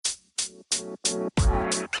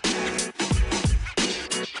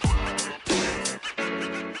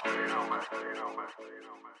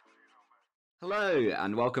Hello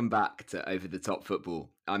and welcome back to Over the Top Football.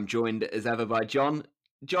 I'm joined as ever by John.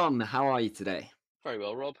 John, how are you today? Very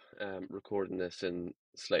well, Rob. Recording this in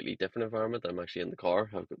a slightly different environment. I'm actually in the car.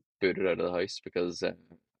 I've got booted out of the house because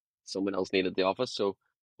someone else needed the office. So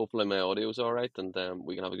hopefully my audio is all right and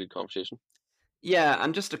we can have a good conversation. Yeah,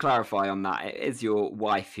 and just to clarify on that, it is your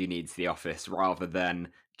wife who needs the office rather than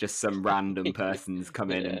just some random person's come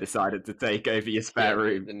in and Yeah, decided to take over your yeah. spare The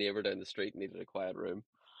room. neighbor down the street needed a quiet room.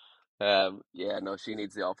 Yeah, no, she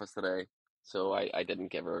needs the office today. So I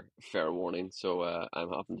didn't give her fair warning. So I'm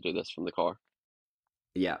having to do this from the car.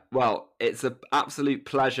 Yeah, well, it's an absolute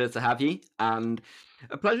pleasure to have you, and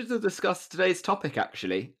a pleasure to discuss today's topic,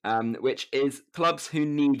 actually, which is clubs who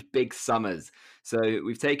need big summers. So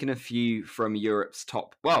we've taken a few from Europe's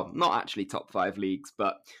top, well, not actually top five leagues,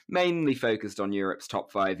 but mainly focused on Europe's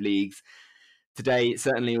top five leagues. Today,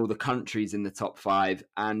 certainly all the countries in the top five.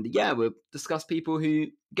 And yeah, we'll discuss people who,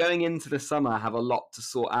 going into the summer, have a lot to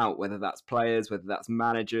sort out, whether that's players, whether that's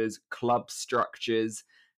managers, club structures.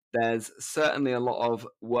 There's certainly a lot of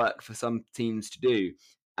work for some teams to do.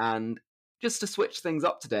 And just to switch things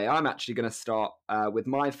up today, I'm actually going to start with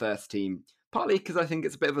my first team, partly because I think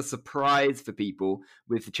it's a bit of a surprise for people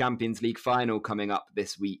with the Champions League final coming up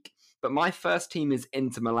this week. But my first team is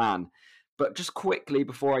Inter Milan. But just quickly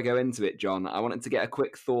before I go into it, John, I wanted to get a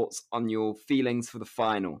quick thoughts on your feelings for the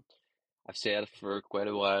final. I've said for quite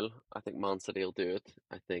a while, I think Man City will do it.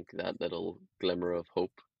 I think that little glimmer of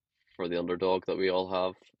hope for the underdog that we all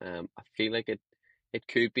have. I feel like it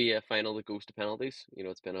could be a final that goes to penalties. You know,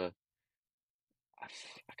 it's been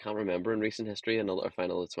I can't remember in recent history another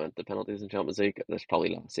final that's went to penalties in Champions League. There's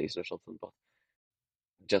probably last season or something, but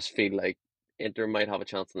I just feel like Inter might have a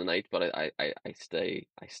chance in the night. But I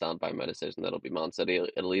stand by my decision that it'll be Man City.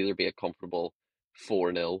 It'll either be a comfortable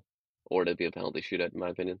 4-0 or it'll be a penalty shootout, in my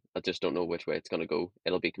opinion. I just don't know which way it's going to go.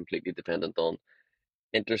 It'll be completely dependent on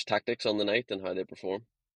Inter's tactics on the night and how they perform.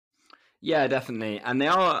 Yeah, definitely. And they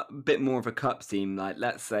are a bit more of a cup team. Like,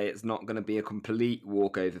 let's say it's not going to be a complete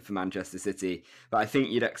walkover for Manchester City, but I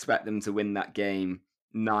think you'd expect them to win that game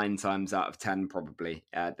 9 times out of 10, probably.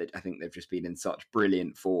 I think they've just been in such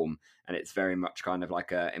brilliant form, and it's very much kind of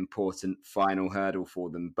like an important final hurdle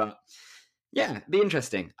for them. But yeah, be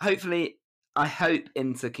interesting. Hopefully, I hope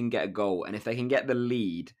Inter can get a goal, and if they can get the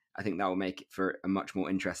lead, I think that will make it for a much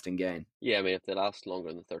more interesting game. Yeah, I mean, if they last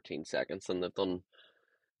longer than 13 seconds, then they've done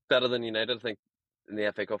better than United. I think in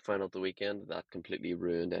the FA Cup final at the weekend, that completely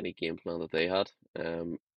ruined any game plan that they had.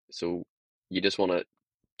 So you just want to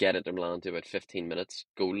get Inter Milan to about 15 minutes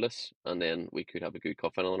goalless, and then we could have a good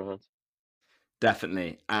cup final on our hands.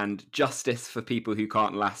 Definitely. And justice for people who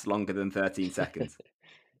can't last longer than 13 seconds.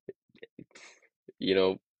 You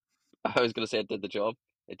know, I was going to say it did the job.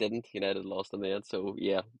 It didn't. United lost in the end. So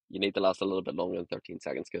yeah, you need to last a little bit longer than 13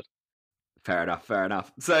 seconds. Good. Fair enough, fair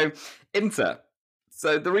enough. So, Inter.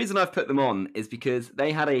 So, the reason I've put them on is because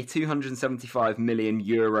they had a €275 million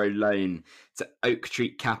loan to Oak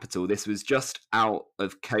Street Capital. This was just out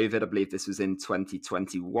of COVID. I believe this was in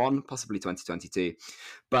 2021, possibly 2022.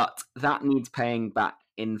 But that needs paying back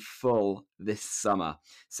in full this summer.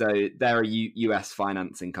 So, they're a US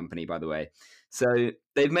financing company, by the way. So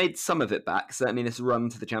they've made some of it back. Certainly, this run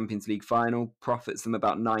to the Champions League final profits them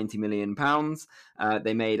about £90 million.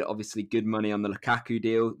 They made obviously good money on the Lukaku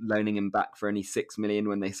deal, loaning him back for only £6 million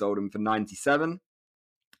when they sold him for 97.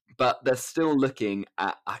 But they're still looking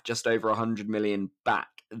at just over £100 million back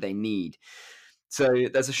they need. So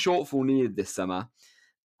there's a shortfall needed this summer,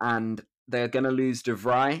 and they're going to lose De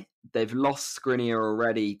Vrij. They've lost Skriniar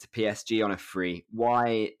already to PSG on a free.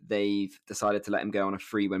 Why they've decided to let him go on a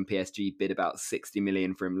free when PSG bid about 60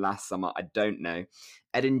 million for him last summer, I don't know.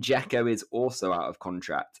 Edin Dzeko is also out of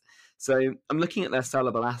contract. So I'm looking at their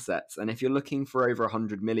sellable assets, and if you're looking for over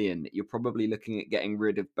 100 million, you're probably looking at getting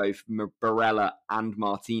rid of both Barella and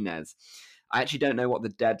Martinez. I actually don't know what the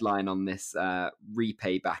deadline on this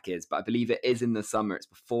repay back is, but I believe it is in the summer. It's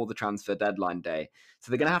before the transfer deadline day.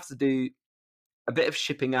 So they're going to have to do a bit of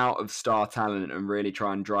shipping out of star talent and really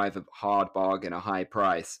try and drive a hard bargain, a high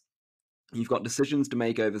price. You've got decisions to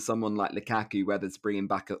make over someone like Lukaku, whether to bring him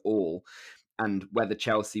back at all, and whether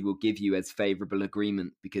Chelsea will give you as favourable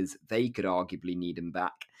agreement because they could arguably need him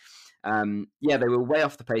back. They were way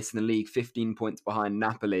off the pace in the league, 15 points behind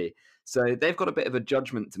Napoli. So they've got a bit of a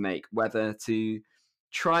judgment to make whether to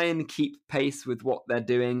try and keep pace with what they're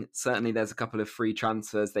doing. Certainly there's a couple of free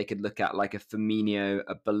transfers they could look at, like a Firmino,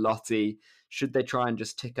 a Belotti. Should they try and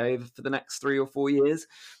just tick over for the next 3 or 4 years?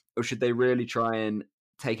 Or should they really try and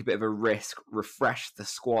take a bit of a risk, refresh the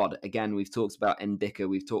squad. Again, we've talked about Ndicka,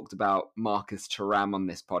 we've talked about Marcus Thuram on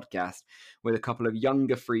this podcast, with a couple of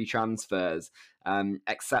younger free transfers,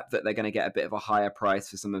 except that they're going to get a bit of a higher price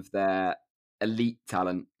for some of their elite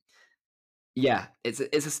talent. Yeah, it's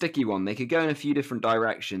a sticky one. They could go in a few different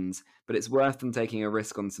directions, but it's worth them taking a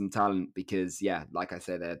risk on some talent because, yeah, like I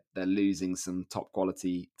say, they're losing some top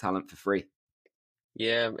quality talent for free.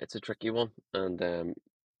 Yeah, it's a tricky one, and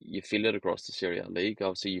you feel it across the Serie A league.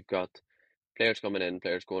 Obviously, you've got players coming in,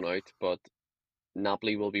 players going out, but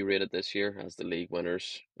Napoli will be rated this year as the league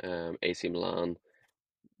winners. AC Milan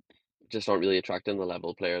just aren't really attracting the level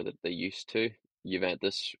of player that they used to.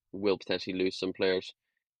 Juventus will potentially lose some players.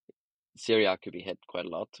 Serie A could be hit quite a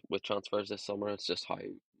lot with transfers this summer. It's just how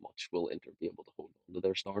much will Inter be able to hold on to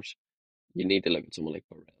their stars. You need to look at someone like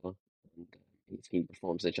Barella, and if he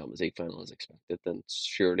performs in the Champions League final as expected, then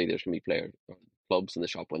surely there's going to be players or clubs in the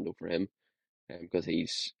shop window for him, because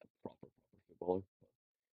he's a proper footballer.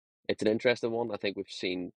 It's an interesting one. I think we've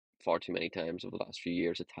seen far too many times over the last few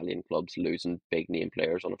years Italian clubs losing big name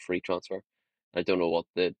players on a free transfer. I don't know what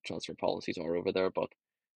the transfer policies are over there, but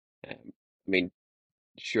I mean,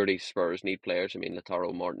 surely Spurs need players. I mean,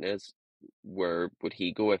 Lautaro Martinez, where would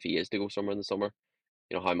he go if he is to go somewhere in the summer?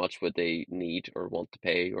 You know, how much would they need or want to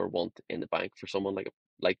pay or want in the bank for someone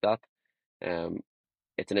like that? Um,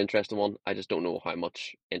 it's an interesting one. I just don't know how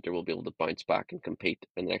much Inter will be able to bounce back and compete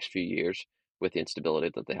in the next few years with the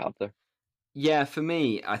instability that they have there. Yeah, for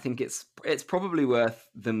me, I think it's probably worth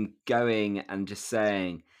them going and just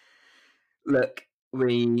saying, look,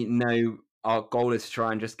 we know our goal is to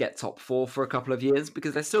try and just get top four for a couple of years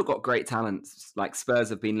because they've still got great talents. Like Spurs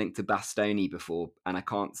have been linked to Bastoni before, and I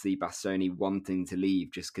can't see Bastoni wanting to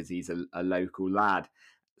leave just because he's a local lad.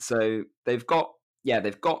 So they've got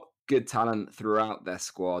good talent throughout their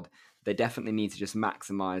squad. They definitely need to just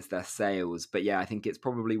maximize their sales. But yeah, I think it's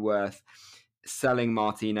probably worth selling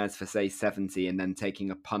Martinez for say 70 and then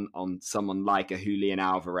taking a punt on someone like a Julian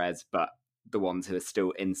Alvarez, but the ones who are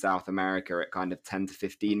still in South America at kind of 10 to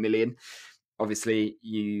 15 million. Obviously,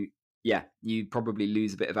 you probably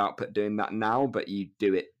lose a bit of output doing that now, but you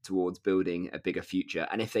do it towards building a bigger future.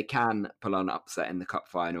 And if they can pull on an upset in the cup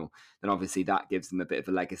final, then obviously that gives them a bit of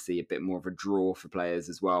a legacy, a bit more of a draw for players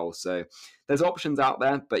as well. So there's options out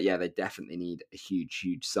there, but yeah, they definitely need a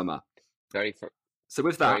huge summer. Very fair. So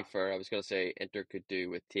with Very that, fair. I was going to say Inter could do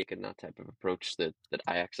with taking that type of approach that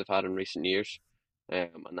Ajax have had in recent years, and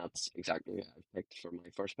that's exactly what I've picked for my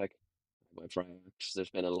first pick. I went for Ajax. There's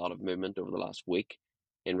been a lot of movement over the last week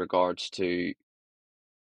in regards to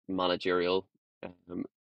managerial um,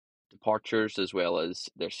 departures as well as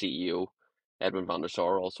their CEO, Edwin van der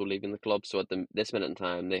Sar, also leaving the club. So at this minute in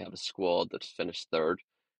time, they have a squad that's finished third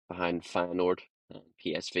behind Feyenoord and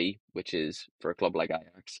PSV, which is for a club like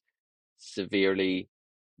Ajax severely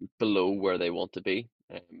below where they want to be.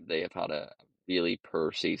 They have had a really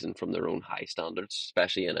poor season from their own high standards,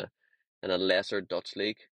 especially in a lesser Dutch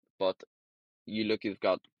league. But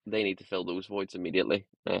they need to fill those voids immediately.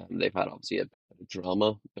 They've had obviously a bit of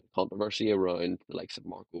drama, a bit of controversy around the likes of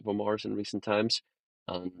Mark Overmars in recent times,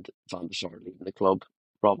 and Van der Sar leaving the club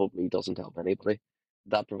probably doesn't help anybody.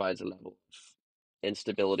 That provides a level of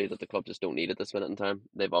instability that the club just don't need at this minute in time.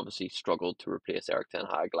 They've obviously struggled to replace Eric Ten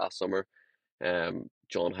Hag last summer.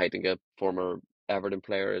 John Heitinga, former Everton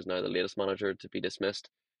player, is now the latest manager to be dismissed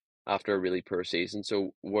after a really poor season.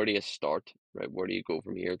 So where do you start, right? Where do you go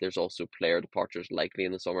from here? There's also player departures likely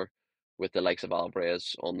in the summer, with the likes of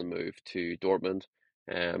Alvarez on the move to Dortmund.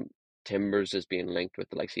 Um, Timbers is being linked with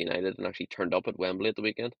the likes of United and actually turned up at Wembley at the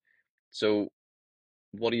weekend. So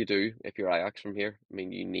what do you do if you're Ajax from here? I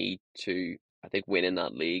mean, you need to. I think winning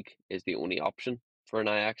that league is the only option for an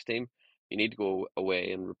Ajax team. You need to go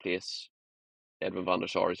away and replace Edwin van der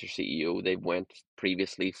Sar as your CEO. They went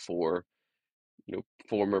previously for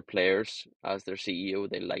former players as their CEO.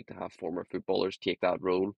 They like to have former footballers take that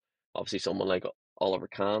role. Obviously, someone like Oliver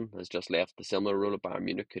Kahn has just left the similar role at Bayern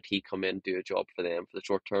Munich. Could he come in, do a job for them for the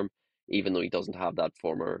short term, even though he doesn't have that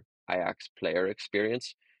former Ajax player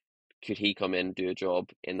experience? Could he come in, do a job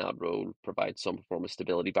in that role, provide some form of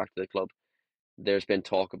stability back to the club? There's been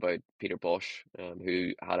talk about Peter Bosch,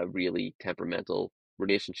 who had a really temperamental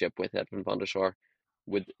relationship with Edwin van der Sar.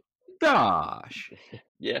 Would gosh.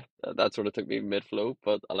 Yeah, that sort of took me mid flow,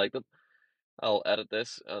 but I liked it. I'll edit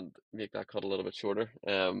this and make that cut a little bit shorter.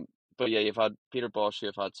 But yeah, you've had Peter Bosch, who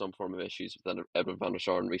have had some form of issues with Edwin van der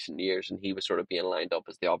Sar in recent years, and he was sort of being lined up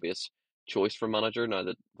as the obvious choice for manager now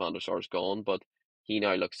that van der Sar's gone. But he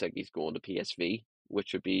now looks like he's going to PSV,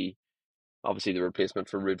 which would be obviously the replacement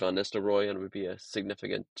for Ruud van Nistelrooy, and would be a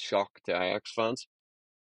significant shock to Ajax fans.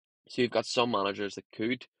 So you've got some managers that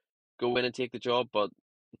could go in and take the job, but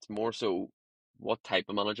It's more so what type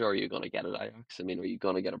of manager are you going to get at Ajax? I mean, are you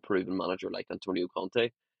going to get a proven manager like Antonio Conte,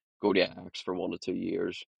 go to Ajax for 1 to 2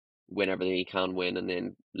 years, win everything he can win, and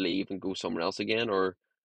then leave and go somewhere else again? Or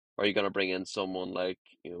are you going to bring in someone like,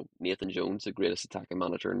 Nathan Jones, the greatest attacking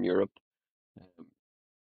manager in Europe? Um,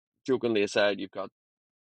 Jokingly aside, you've got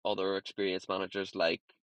other experienced managers like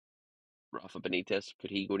Rafa Benitez. Could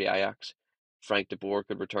he go to Ajax? Frank de Boer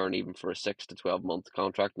could return even for a 6 to 12 month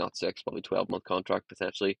contract, not six, probably 12-month contract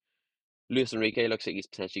potentially. Luis Enrique looks like he's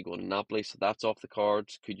potentially going to Napoli, so that's off the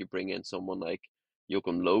cards. Could you bring in someone like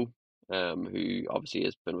Joachim Low, who obviously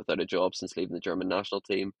has been without a job since leaving the German national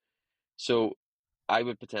team? So I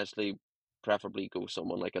would potentially preferably go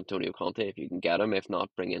someone like Antonio Conte if you can get him. If not,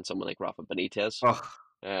 bring in someone like Rafa Benitez.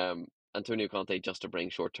 Oh, Antonio Conte just to bring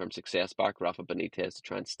short-term success back. Rafa Benitez to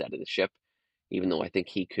try and steady the ship, even though I think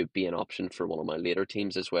he could be an option for one of my later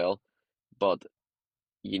teams as well. But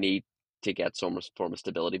you need to get some form of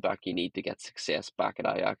stability back. You need to get success back at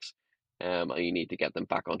Ajax, and you need to get them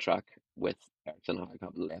back on track with Erik ten Hag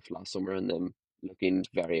having left last summer and them looking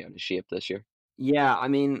very out of shape this year. yeah, I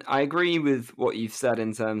mean, I agree with what you've said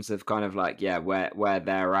in terms of kind of like, yeah, where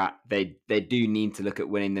they're at. They do need to look at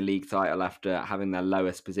winning the league title after having their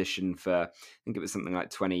lowest position for, I think it was something like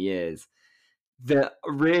 20 years. The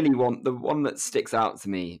one that sticks out to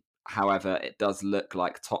me, however, it does look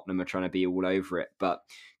like Tottenham are trying to be all over it. But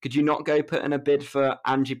could you not go put in a bid for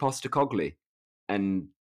Ange Postecoglou and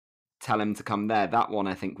tell him to come there? That one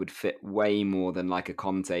I think would fit way more than like a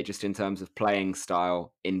Conte, just in terms of playing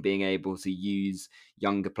style, in being able to use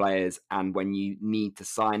younger players, and when you need to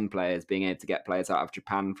sign players, being able to get players out of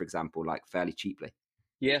Japan, for example, like fairly cheaply.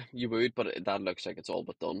 Yeah, you would, but that looks like it's all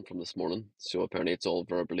but done from this morning. So apparently it's all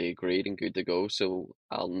verbally agreed and good to go. So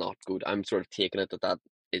I'll not go. I'm sort of taking it that that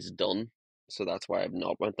is done. So that's why I've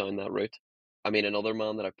not went down that route. I mean, another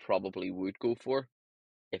man that I probably would go for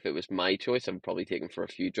if it was my choice, I'm probably taking for a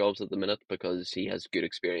few jobs at the minute because he has good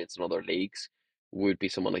experience in other leagues, would be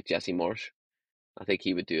someone like Jesse Marsh. I think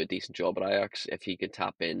he would do a decent job at Ajax if he could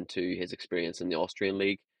tap into his experience in the Austrian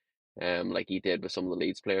league, like he did with some of the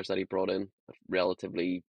Leeds players that he brought in at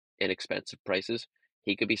relatively inexpensive prices.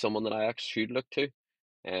 He could be someone that Ajax should look to.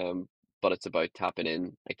 Um, but it's about tapping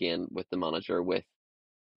in again with the manager with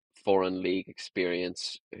foreign league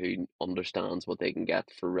experience who understands what they can get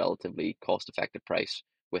for relatively cost effective price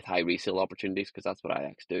with high resale opportunities because that's what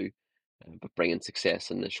Ajax do, but bringing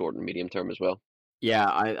success in the short and medium term as well. Yeah,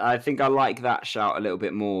 I think I like that shout a little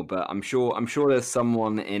bit more, but I'm sure there's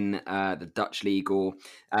someone in the Dutch league, or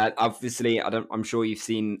obviously I'm sure you've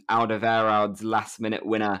seen Alderweireld's last minute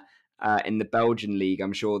winner in the Belgian league.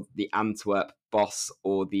 I'm sure the Antwerp boss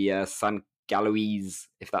or the St. Galois,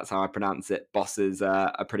 if that's how I pronounce it, bosses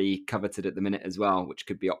are pretty coveted at the minute as well, which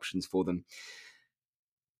could be options for them.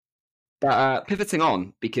 But pivoting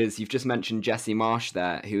on, because you've just mentioned Jesse Marsh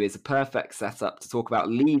there, who is a perfect setup to talk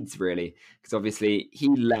about Leeds, really, because obviously he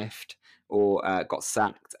left or got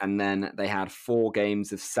sacked, and then they had 4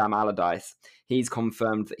 games of Sam Allardyce. He's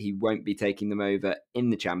confirmed that he won't be taking them over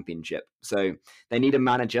in the Championship. So they need a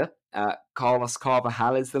manager. Carlos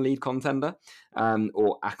Carvajal is the lead contender,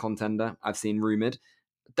 or a contender, I've seen rumoured.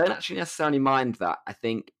 Don't actually necessarily mind that. I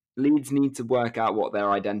think Leeds need to work out what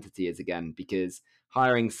their identity is again, because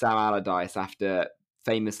hiring Sam Allardyce after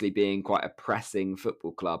famously being quite a pressing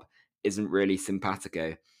football club isn't really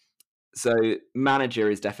simpatico. So manager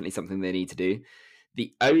is definitely something they need to do.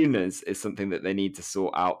 The owners is something that they need to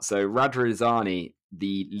sort out. So Radrizzani,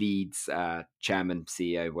 the Leeds chairman,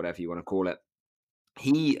 CEO, whatever you want to call it,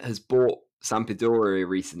 he has bought Sampdoria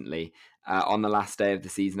recently on the last day of the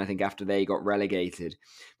season, I think after they got relegated.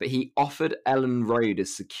 But he offered Ellen Road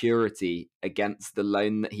as security against the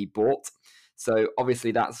loan that he bought. So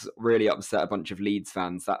obviously that's really upset a bunch of Leeds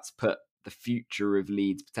fans. That's put the future of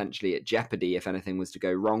Leeds potentially at jeopardy if anything was to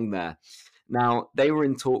go wrong there. Now, they were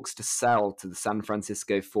in talks to sell to the San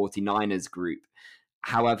Francisco 49ers group.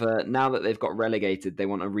 However, now that they've got relegated, they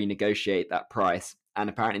want to renegotiate that price. And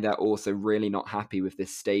apparently, they're also really not happy with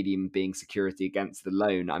this stadium being security against the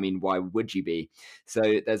loan. I mean, why would you be? So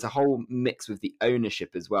there's a whole mix with the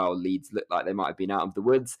ownership as well. Leeds look like they might have been out of the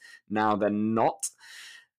woods. Now they're not.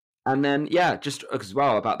 And then, yeah, just as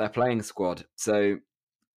well about their playing squad. So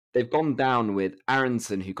they've gone down with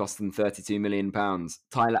Aronson, who cost them £32 million,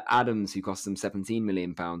 Tyler Adams, who cost them £17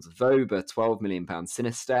 million, Voba, £12 million,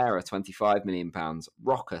 Sinistera, £25 million,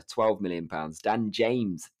 Rocker, £12 million, Dan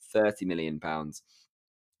James, £30 million.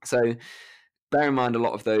 So bear in mind, a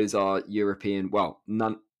lot of those are European. Well,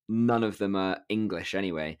 none of them are English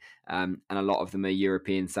anyway, and a lot of them are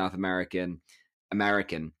European, South American.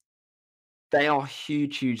 They are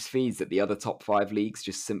huge, huge fees that the other top five leagues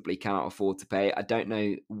just simply cannot afford to pay. I don't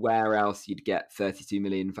know where else you'd get 32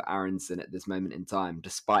 million for Aronson at this moment in time,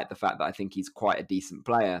 despite the fact that I think he's quite a decent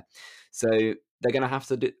player. So they're going to have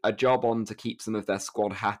to do a job on to keep some of their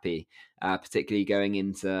squad happy, particularly going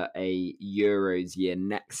into a Euros year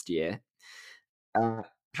next year. Uh,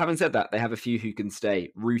 Having said that, they have a few who can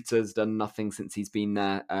stay. Ruta's done nothing since he's been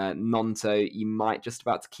there. Nonto, you might just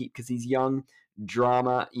about to keep because he's young.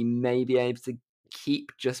 Drama, you may be able to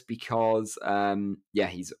keep just because,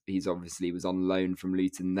 he's obviously was on loan from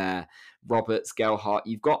Luton there. Roberts, Gelhart,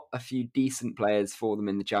 you've got a few decent players for them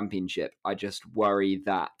in the Championship. I just worry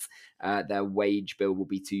that their wage bill will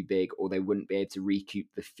be too big, or they wouldn't be able to recoup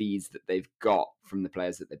the fees that they've got from the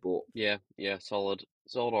players that they bought. Yeah, solid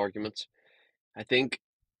arguments. I think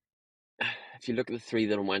if you look at the three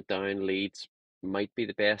that went down, Leeds might be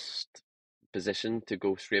the best position to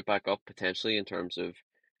go straight back up potentially in terms of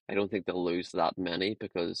I don't think they'll lose that many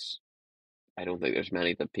because I don't think there's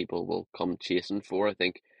many that people will come chasing for. I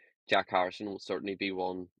think Jack Harrison will certainly be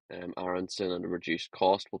one. Aronson and a reduced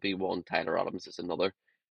cost will be one. Tyler Adams is another.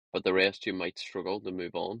 But the rest you might struggle to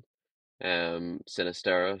move on.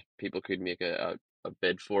 Sinistera, people could make a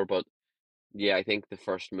bid for, but yeah, I think the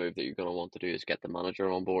first move that you're going to want to do is get the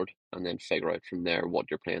manager on board and then figure out from there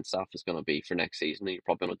what your playing staff is going to be for next season. And you're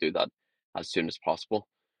probably going to do that as soon as possible.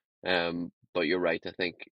 But you're right. I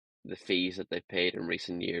think the fees that they've paid in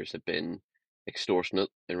recent years have been extortionate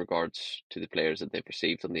in regards to the players that they've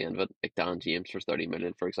received on the end of it. Like Dan James for 30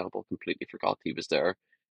 million, for example, completely forgot he was there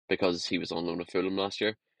because he was on loan at Fulham last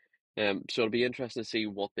year. So it'll be interesting to see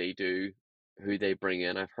what they do, who they bring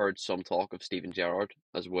in. I've heard some talk of Steven Gerrard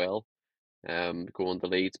as well. Going to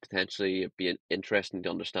Leeds potentially. It'd be interesting to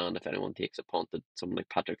understand if anyone takes a punt at someone like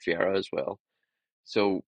Patrick Vieira as well.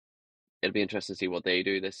 So it'll be interesting to see what they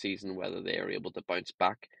do this season, whether they are able to bounce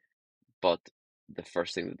back. But the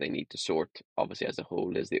first thing that they need to sort, obviously as a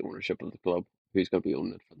whole, is the ownership of the club. Who's going to be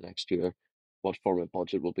owning it for the next year? What form of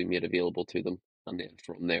budget will be made available to them? And then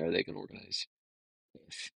from there, they can organise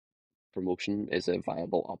if promotion is a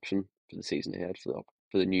viable option for the season ahead for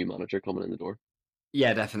the new manager coming in the door.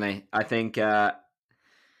 Yeah, definitely. I think,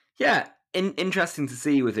 interesting to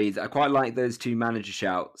see with these. I quite like those two manager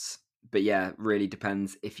shouts, but yeah, really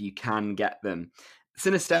depends if you can get them.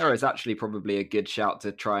 Sinistera is actually probably a good shout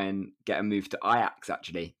to try and get a move to Ajax,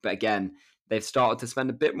 actually. But again, they've started to spend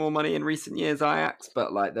a bit more money in recent years, Ajax,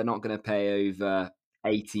 but like they're not going to pay over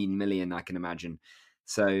 18 million, I can imagine.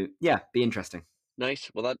 So yeah, be interesting. Nice.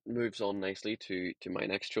 Well, that moves on nicely to my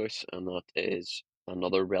next choice, and that is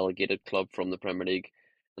another relegated club from the Premier League,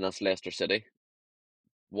 and that's Leicester City.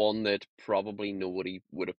 One that probably nobody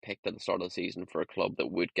would have picked at the start of the season for a club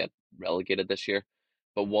that would get relegated this year,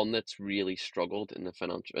 but one that's really struggled in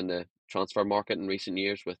the transfer market in recent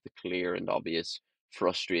years with the clear and obvious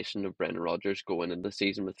frustration of Brendan Rodgers going into the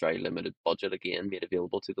season with very limited budget again made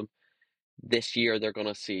available to them. This year they're going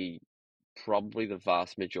to see probably the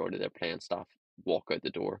vast majority of their playing staff walk out the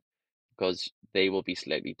door because they will be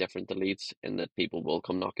slightly different to Leeds in that people will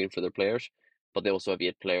come knocking for their players, but they also have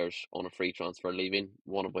 8 players on a free transfer leaving,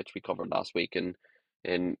 one of which we covered last week in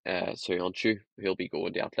Soyuncu, who'll be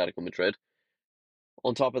going to Atletico Madrid.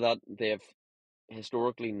 On top of that, they have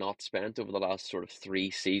historically not spent over the last sort of 3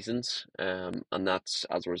 seasons, and that's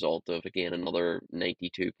as a result of again another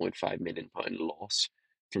 £92.5 million loss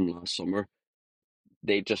from last summer.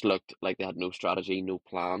 They just looked like they had no strategy, no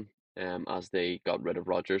plan, as they got rid of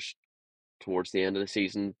Rodgers towards the end of the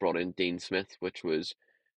season, brought in Dean Smith, which was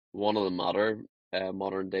one of the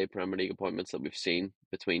modern day Premier League appointments that we've seen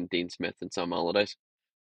between Dean Smith and Sam Allardyce.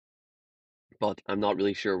 But I'm not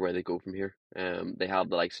really sure where they go from here. They have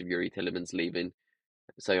the likes of Yuri Tillemans leaving,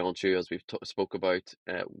 Sayonchu, as we've spoke about.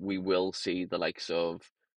 We will see the likes of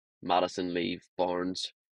Madison leave,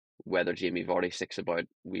 Barnes. Whether Jamie Vardy sticks about,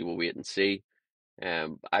 we will wait and see.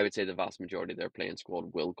 I would say the vast majority of their playing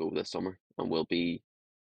squad will go this summer and will be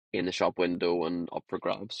in the shop window and up for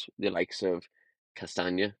grabs. The likes of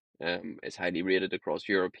Castagna is highly rated across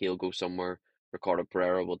Europe. He'll go somewhere. Ricardo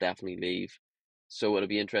Pereira will definitely leave. So it'll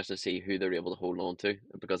be interesting to see who they're able to hold on to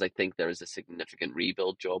because I think there is a significant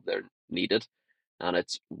rebuild job there needed. And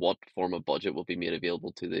it's what form of budget will be made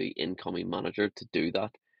available to the incoming manager to do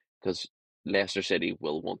that. Because Leicester City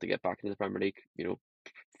will want to get back into the Premier League. You know,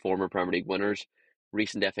 former Premier League winners,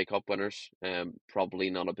 recent FA Cup winners, probably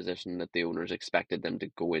not a position that the owners expected them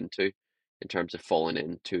to go into in terms of falling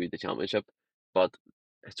into the Championship. But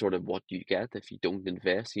it's sort of what you get if you don't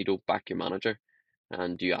invest, you don't back your manager,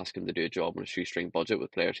 and you ask him to do a job on a shoestring budget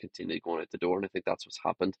with players continually going out the door. And I think that's what's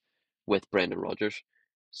happened with Brendan Rodgers.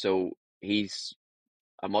 So he's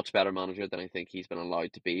a much better manager than I think he's been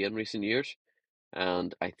allowed to be in recent years.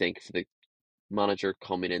 And I think for the manager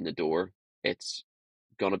coming in the door, it's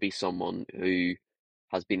going to be someone who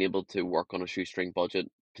has been able to work on a shoestring budget,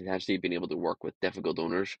 potentially been able to work with difficult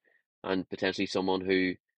owners, and potentially someone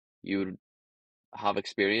who you would have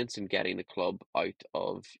experience in getting the club out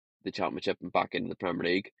of the Championship and back into the Premier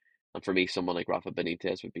League. And for me, someone like Rafa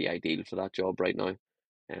Benitez would be ideal for that job right now.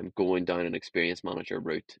 Going down an experienced manager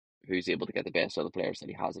route who's able to get the best out of the players that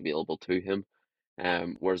he has available to him.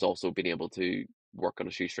 Whereas also being able to work on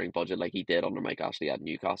a shoestring budget like he did under Mike Ashley at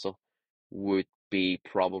Newcastle would be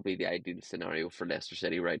probably the ideal scenario for Leicester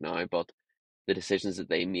City right now. But the decisions that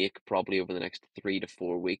they make probably over the next 3 to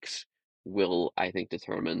 4 weeks will, I think,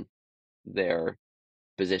 determine their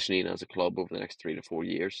positioning as a club over the next 3 to 4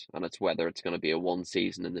 years, and it's whether it's going to be a one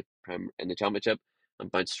season in the Championship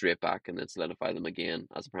and bounce straight back and then solidify them again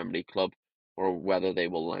as a Premier League club, or whether they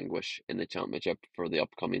will languish in the Championship for the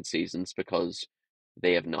upcoming seasons because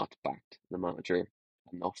they have not backed the manager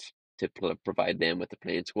enough to provide them with the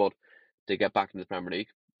playing squad to get back into the Premier League.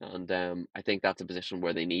 And I think that's a position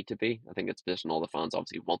where they need to be. I think it's a position all the fans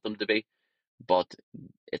obviously want them to be, but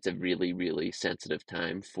it's a really, really sensitive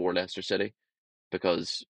time for Leicester City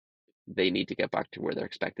because they need to get back to where they're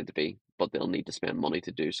expected to be, but they'll need to spend money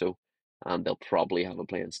to do so. And they'll probably have a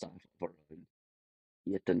playing staff of around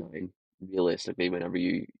 8 to 9, realistically, whenever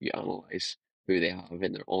you analyse who they have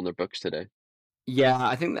in on their books today. Yeah,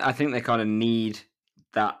 I think they kind of need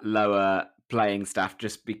that lower playing staff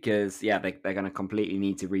just because they're going to completely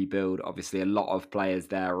need to rebuild. Obviously, a lot of players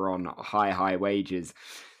there are on high wages.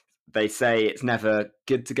 They say it's never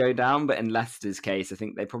good to go down, but in Leicester's case, I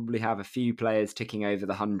think they probably have a few players ticking over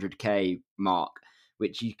the 100k mark,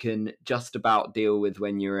 which you can just about deal with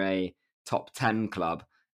when you're a top 10 club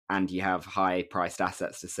and you have high priced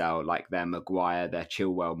assets to sell, like their Maguire, their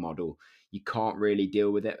Chilwell model. You can't really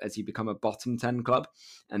deal with it as you become a bottom 10 club.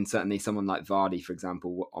 And certainly someone like Vardy, for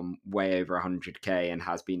example, on way over 100k and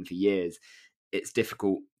has been for years, it's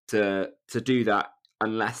difficult to do that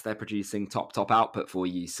unless they're producing top output for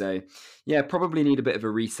you. So probably need a bit of a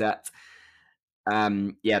reset.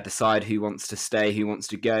 Decide who wants to stay, who wants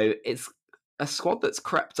to go. It's a squad that's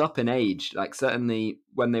crept up in age. Like certainly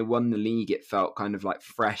when they won the league, it felt kind of like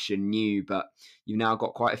fresh and new, but you've now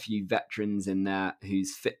got quite a few veterans in there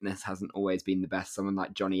whose fitness hasn't always been the best. Someone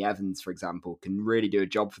like Johnny Evans, for example, can really do a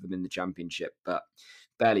job for them in the Championship, but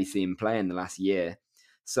barely see him play in the last year.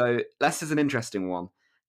 So Leicester's an interesting one.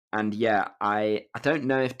 And I don't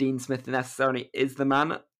know if Dean Smith necessarily is the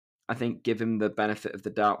man. I think give him the benefit of the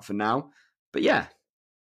doubt for now. But Yeah,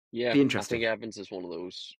 be I think interesting. Evans is one of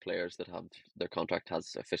those players that have their contract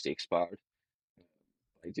has officially expired.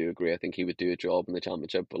 I do agree. I think he would do a job in the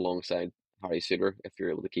Championship alongside Harry Suter if you're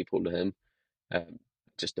able to keep hold of him.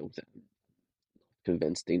 Just don't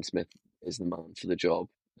convince Dean Smith is the man for the job.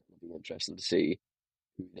 It'll be interesting to see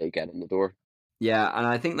who they get in the door. Yeah, and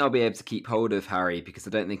I think they'll be able to keep hold of Harry because I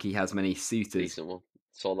don't think he has many suitors. Decent one.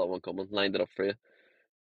 Saw that one coming. Lined it up for you.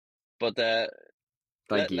 But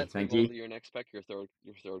Thank you. let's move Thank on you. to your next pick, your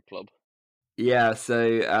third club. Yeah,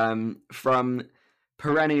 so from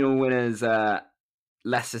perennial winners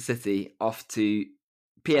Leicester City off to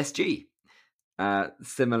PSG.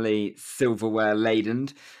 Similarly silverware laden.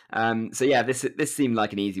 This seemed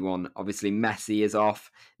like an easy one. Obviously, Messi is off.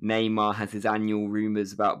 Neymar has his annual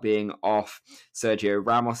rumours about being off. Sergio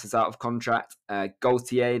Ramos is out of contract.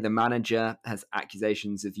 Gaultier, the manager, has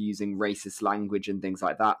accusations of using racist language and things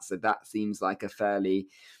like that. So that seems like a fairly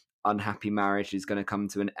unhappy marriage is going to come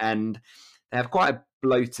to an end. They have quite a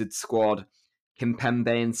bloated squad.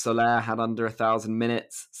 Kimpembe and Soler had under 1,000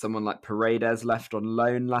 minutes. Someone like Paredes left on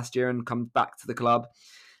loan last year and comes back to the club.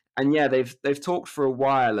 And they've talked for a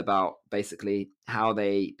while about basically how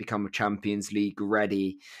they become Champions League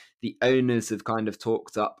ready. The owners have kind of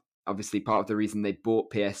talked up. Obviously, part of the reason they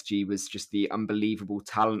bought PSG was just the unbelievable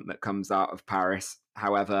talent that comes out of Paris.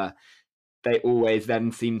 However, they always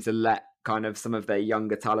then seem to let kind of some of their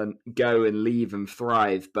younger talent go and leave and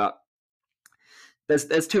thrive. But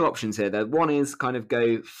there's two options here. One is kind of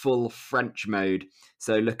go full French mode.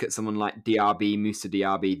 So look at someone like Diaby, Moussa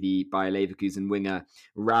Diaby, the Bayer Leverkusen winger.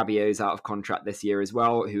 Rabiot's out of contract this year as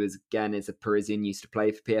well, who is a Parisian, used to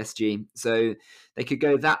play for PSG. So they could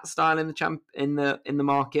go that style in the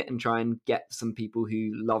market and try and get some people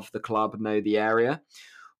who love the club, know the area.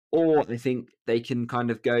 Or they think they can kind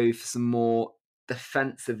of go for some more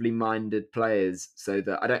defensively minded players. So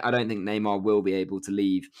that I don't think Neymar will be able to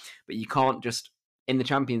leave, but you can't just in the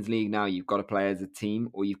Champions League now, you've got to play as a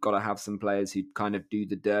team, or you've got to have some players who kind of do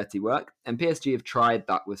the dirty work. And PSG have tried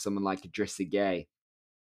that with someone like Idrissa Gueye,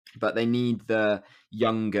 but they need the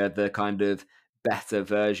younger, the kind of better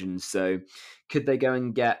versions. So could they go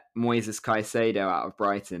and get Moises Caicedo out of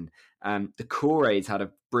Brighton? The Doucouré's had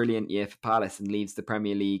a brilliant year for Palace and leads the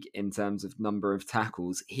Premier League in terms of number of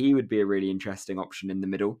tackles. He would be a really interesting option in the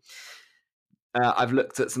middle. I've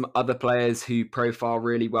looked at some other players who profile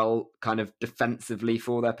really well, kind of defensively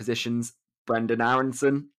for their positions. Brendan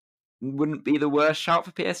Aronson wouldn't be the worst shout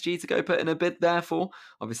for PSG to go put in a bid there for.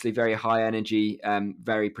 Obviously, very high energy,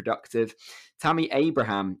 very productive. Tammy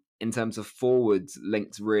Abraham, in terms of forwards,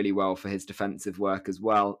 links really well for his defensive work as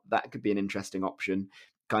well. That could be an interesting option.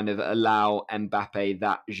 Kind of allow Mbappe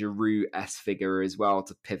that Giroud-esque figure as well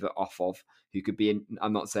to pivot off of, who could be,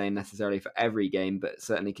 I'm not saying necessarily for every game, but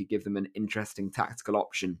certainly could give them an interesting tactical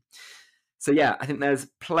option. So yeah, I think there's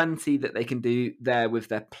plenty that they can do there with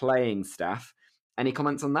their playing staff. Any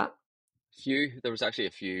comments on that? There was actually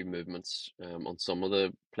a few movements on some of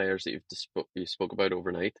the players that you spoke about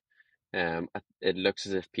overnight. It looks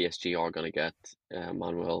as if PSG are going to get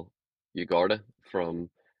Manuel Ugarte from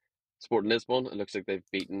Sporting Lisbon. It looks like they've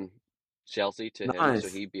beaten Chelsea to him, so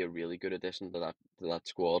Nice. he'd be a really good addition to that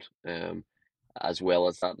squad. As well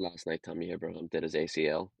as that last night, Tammy Abraham did his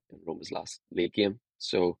ACL in Roma's last league game,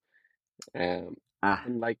 so um, Ah,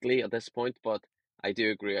 unlikely at this point. But I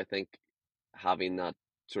do agree. I think having that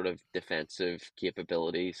sort of defensive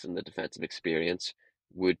capabilities and the defensive experience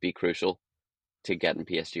would be crucial to getting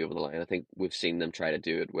PSG over the line. I think we've seen them try to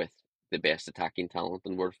do it with the best attacking talent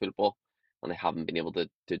in world football, and they haven't been able to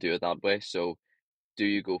do it that way. So, do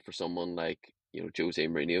you go for someone like Jose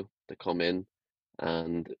Mourinho to come in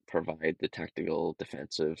and provide the tactical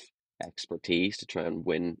defensive expertise to try and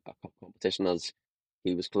win a cup competition as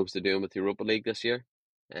he was close to doing with Europa League this year?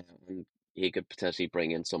 And he could potentially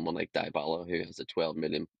bring in someone like Dybala, who has a 12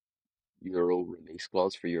 million euro release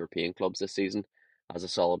clause for European clubs this season, as a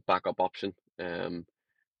solid backup option.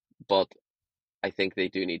 But I think they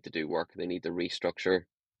do need to do work. They need to restructure.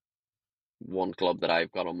 One club that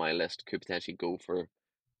I've got on my list could potentially go for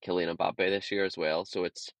Kylian Mbappe this year as well. So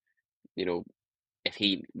it's, you know, if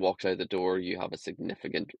he walks out the door, you have a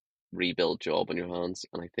significant rebuild job on your hands.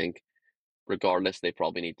 And I think regardless, they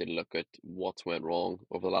probably need to look at what's went wrong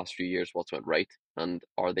over the last few years, what's went right, and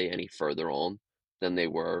are they any further on than they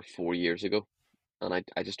were 4 years ago? And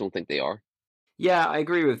I just don't think they are. yeah, I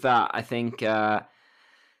agree with that. I think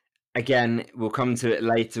again, we'll come to it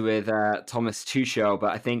later with Thomas Tuchel,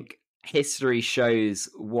 but I think history shows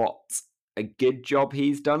what a good job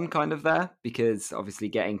he's done kind of there, because obviously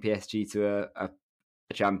getting PSG to a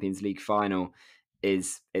Champions League final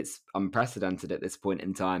it's unprecedented at this point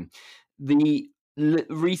in time. The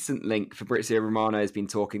recent link Fabrizio Romano has been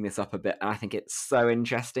talking this up a bit, and I think it's so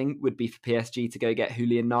interesting, would be for PSG to go get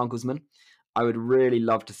Julian Nagelsmann. I would really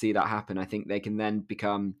love to see that happen. I think they can then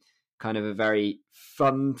become kind of a very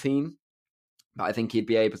fun team, but I think he'd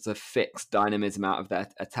be able to fix dynamism out of their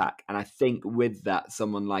attack. And I think with that,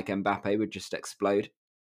 someone like Mbappe would just explode.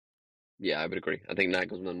 Yeah, I would agree. I think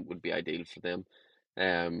Nagelsmann would be ideal for them.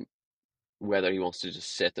 Um, Whether he wants to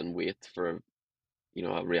just sit and wait for a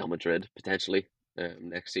Real Madrid potentially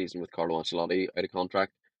next season with Carlo Ancelotti out of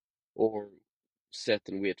contract, or sit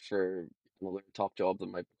and wait for another top job that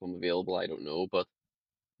might become available. I don't know, but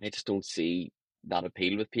I just don't see that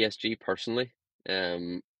appeal with PSG personally.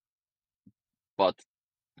 Um, but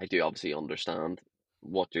I do obviously understand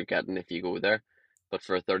what you're getting if you go there. But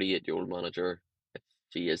for a 38-year-old manager, if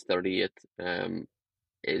he is 38,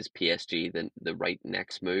 is PSG the right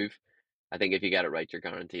next move? I think if you get it right, you're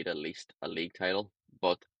guaranteed at least a league title,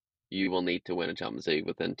 but you will need to win a Champions League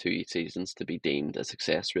within 2 seasons to be deemed a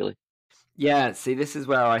success, really. Yeah, see, this is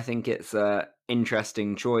where I think it's a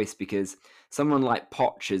interesting choice, because someone like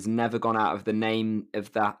Poch has never gone out of the name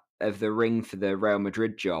of the ring for the Real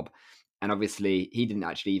Madrid job, and obviously he didn't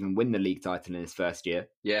actually even win the league title in his first year.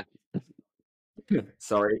 Yeah,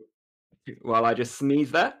 Sorry, while I just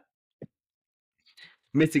sneezed there.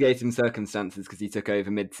 Mitigating circumstances because he took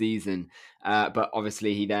over mid-season, but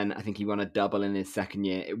obviously he then, I think he won a double in his second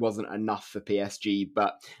year. It wasn't enough for PSG,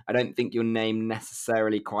 but I don't think your name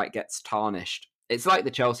necessarily quite gets tarnished. It's like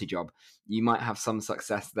the Chelsea job. You might have some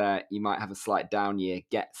success there, you might have a slight down year,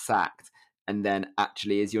 get sacked, and then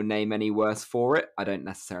actually is your name any worse for it? I don't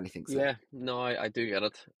necessarily think so. yeah, no, I do get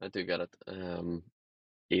it. I do get it.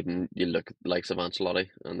 Even you look at likes of Ancelotti,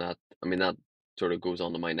 and that I mean that sort of goes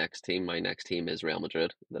on to my next team. My next team is Real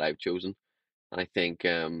Madrid that I've chosen, and I think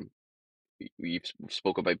we've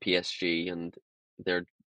spoke about PSG and their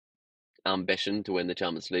ambition to win the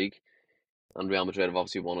Champions League. And Real Madrid have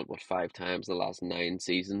obviously won it, what, 5 times in the last 9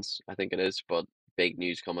 seasons, I think it is. But big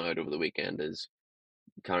news coming out over the weekend is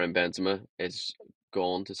Karim Benzema is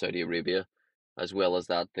gone to Saudi Arabia As well as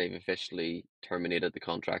that, they've officially terminated the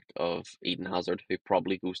contract of Eden Hazard, who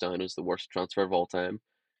probably goes down as the worst transfer of all time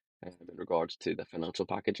in regards to the financial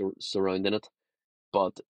package surrounding it.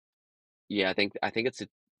 But yeah, I think it's a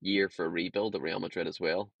year for a rebuild at Real Madrid as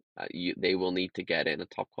well. They will need to get in a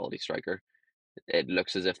top quality striker. It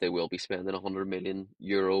looks as if they will be spending €100 million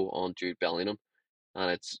on Jude Bellingham, and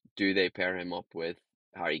it's, do they pair him up with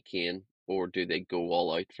Harry Kane, or do they go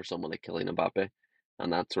all out for someone like Kylian Mbappe?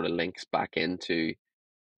 And that sort of links back into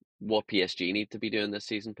what PSG need to be doing this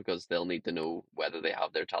season, because they'll need to know whether they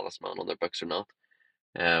have their talisman on their books or not.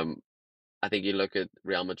 Um, I think you look at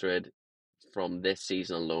Real Madrid from this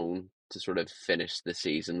season alone to sort of finish the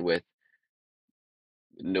season with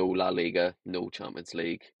no La Liga, no Champions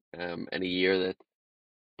League, in a year that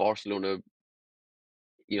Barcelona,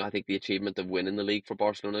 I think the achievement of winning the league for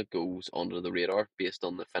Barcelona goes under the radar based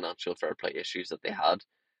on the financial fair play issues that they had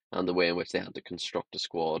and the way in which they had to construct a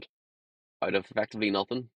squad out of effectively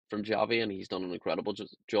nothing from Xavi, and he's done an incredible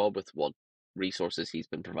job with what resources he's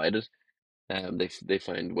been provided. They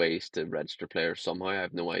find ways to register players somehow. I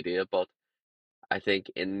have no idea, but I think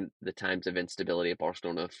in the times of instability at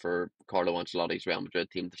Barcelona, for Carlo Ancelotti's Real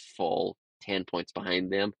Madrid team to fall 10 points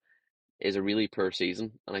behind them is a really poor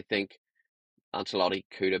season, and I think Ancelotti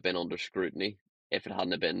could have been under scrutiny if it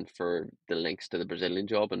hadn't have been for the links to the Brazilian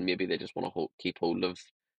job, and maybe they just want to keep hold of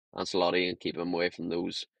Ancelotti and keep him away from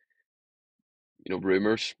those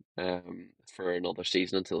rumors for another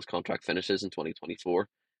season until his contract finishes in 2024.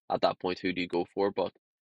 At that point, who do you go for? But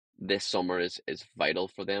this summer is vital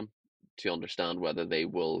for them to understand whether they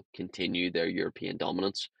will continue their European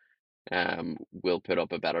dominance, will put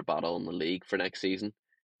up a better battle in the league for next season,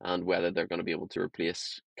 and whether they're going to be able to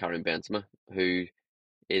replace Karim Benzema, who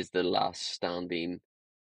is the last standing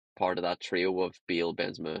part of that trio of Bale,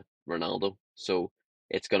 Benzema, Ronaldo. So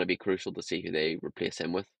it's going to be crucial to see who they replace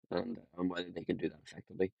him with, and whether they can do that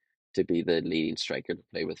effectively to be the leading striker to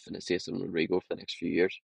play with Vinicius and Rodrigo for the next few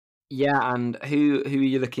years. Yeah, and who are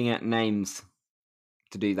you looking at names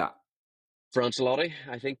to do that? For Ancelotti,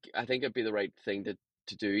 I think it'd be the right thing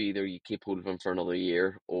to do. Either you keep hold of him for another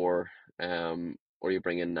year, or you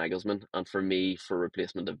bring in Nagelsmann. And for me, for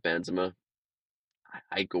replacement of Benzema,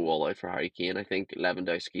 I go all out for Harry Kane. I think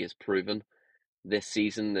Lewandowski has proven this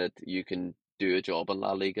season that you can do a job in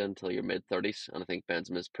La Liga until your mid-30s, and I think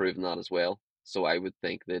Benzema's proven that as well. So I would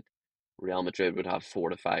think that Real Madrid would have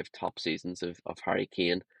 4 to 5 top seasons of Harry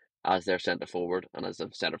Kane as their centre forward, and as a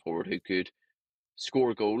centre forward who could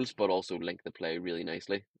score goals but also link the play really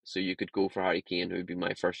nicely. So you could go for Harry Kane, who would be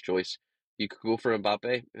my first choice. You could go for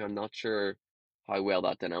Mbappe, who I'm not sure how well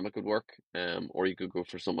that dynamic would work. Or you could go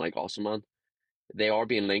for someone like Osimhen. They are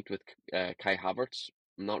being linked with Kai Havertz.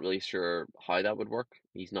 I'm not really sure how that would work.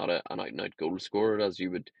 He's not an out and out goal scorer as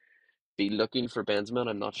you would be looking for Benzema.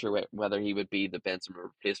 I'm not sure whether he would be the Benzema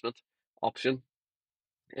replacement option.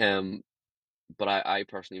 Um, but I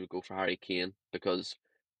personally would go for Harry Kane, because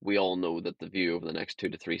we all know that the view over the next 2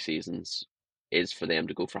 to 3 seasons is for them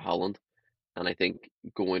to go for Haaland. And I think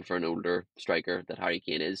going for an older striker that Harry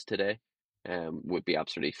Kane is today would be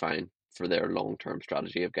absolutely fine for their long term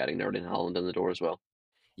strategy of getting Erling Haaland in the door as well.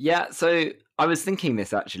 Yeah, so I was thinking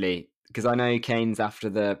this actually, because I know Kane's after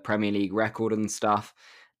the Premier League record and stuff,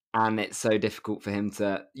 and it's so difficult for him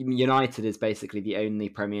to. United is basically the only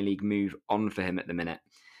Premier League move on for him at the minute.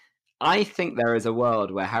 I think there is a world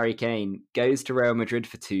where Harry Kane goes to Real Madrid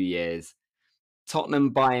for 2 years, Tottenham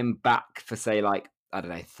buy him back for, say, like, I don't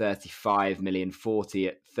know, 35 million, 40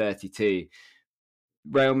 at 32.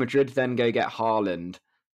 Real Madrid then go get Haaland,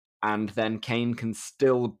 and then Kane can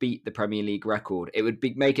still beat the Premier League record. It would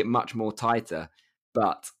make it much more tighter,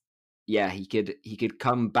 but yeah, he could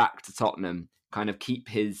come back to Tottenham, kind of keep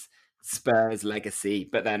his Spurs legacy,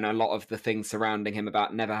 but then a lot of the things surrounding him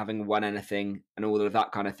about never having won anything and all of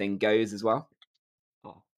that kind of thing goes as well.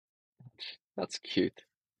 Oh, that's cute.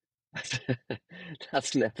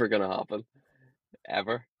 That's never gonna happen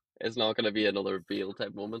ever. It's not gonna be another Beale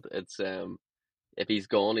type moment. It's if he's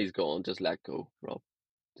gone, he's gone. Just let go, Rob.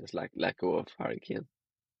 Just let go of Harry Kane.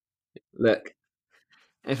 Look,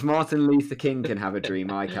 if Martin Luther King can have a dream,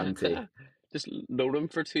 I can too. Just loan him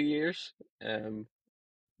for 2 years.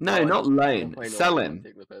 No, not loan. Why not? Sell I'm not him.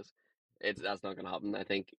 taking the piss. That's not gonna happen. I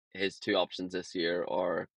think his two options this year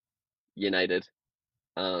are United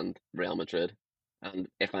and Real Madrid. And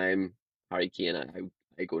if I'm Harry Kane,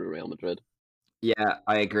 I go to Real Madrid. Yeah,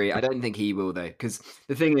 I agree. I don't think he will though, because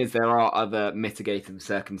the thing is, there are other mitigating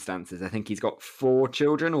circumstances. I think he's got 4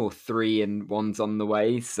 children, or 3, and one's on the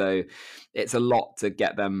way. So it's a lot to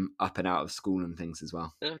get them up and out of school and things as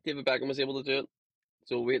well. Yeah, David Beckham was able to do it.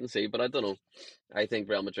 So we'll wait and see. But I don't know. I think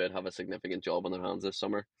Real Madrid have a significant job on their hands this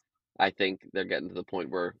summer. I think they're getting to the point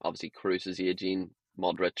where obviously Cruz is aging,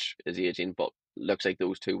 Modric is aging, but looks like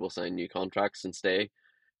those two will sign new contracts and stay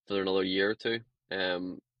for another year or two.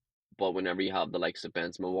 Um, but whenever you have the likes of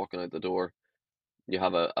Benzema walking out the door, you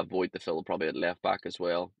have a void to fill probably at left back as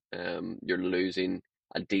well. You're losing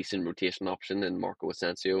a decent rotation option in Marco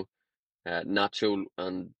Asensio. Nacho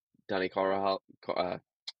and Danny Carvajal,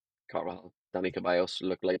 Danny Ceballos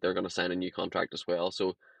look like they're going to sign a new contract as well.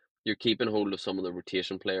 So you're keeping hold of some of the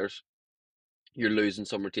rotation players. You're losing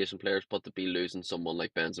some rotation players, but to be losing someone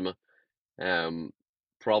like Benzema, um,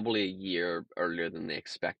 probably a year earlier than they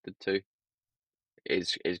expected to,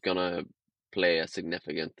 is gonna play a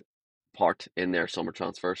significant part in their summer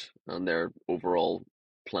transfers and their overall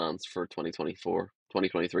plans for 2024,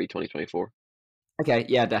 2023, 2024. Okay,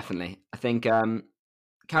 yeah, definitely. I think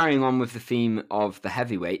carrying on with the theme of the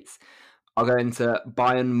heavyweights, I'll go into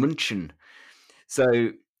Bayern Munchen.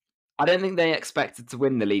 So I don't think they expected to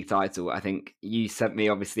win the league title. I think you sent me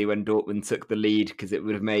obviously when Dortmund took the lead because it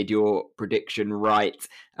would have made your prediction right.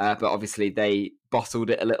 But obviously they bottled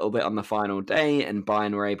it a little bit on the final day and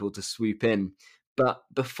Bayern were able to swoop in. But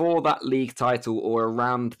before that league title or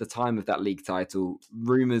around the time of that league title,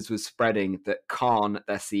 rumours were spreading that Kahn,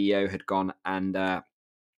 their CEO, had gone and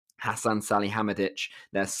Hassan Salihamidzic,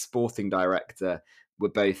 their sporting director, were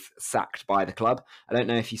both sacked by the club. I don't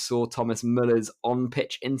know if you saw Thomas Muller's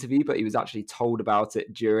on-pitch interview, but he was actually told about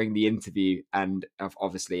it during the interview and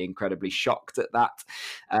obviously incredibly shocked at that.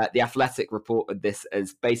 The Athletic reported this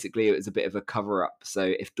as basically it was a bit of a cover-up.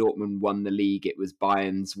 So if Dortmund won the league, it was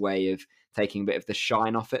Bayern's way of taking a bit of the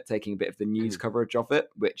shine off it, taking a bit of the news coverage off it,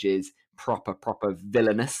 which is proper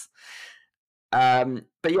villainous.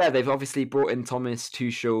 But yeah, they've obviously brought in Thomas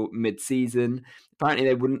Tuchel mid-season. Apparently,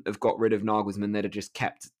 they wouldn't have got rid of Nagelsmann. They'd have just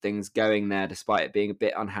kept things going there, despite it being a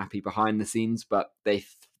bit unhappy behind the scenes. But they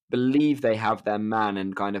believe they have their man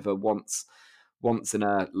and kind of a once in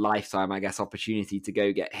a lifetime, I guess, opportunity to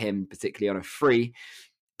go get him, particularly on a free.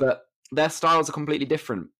 But their styles are completely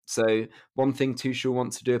different. So one thing Tuchel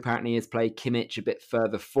wants to do apparently is play Kimmich a bit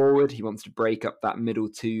further forward. He wants to break up that middle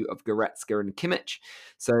two of Goretzka and Kimmich.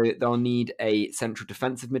 So they'll need a central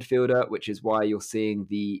defensive midfielder, which is why you're seeing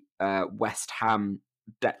the West Ham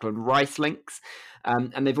Declan Rice links.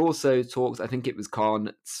 And they've also talked, I think it was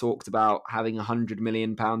Kahn, talked about having £100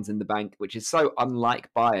 million in the bank, which is so unlike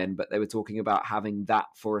Bayern, but they were talking about having that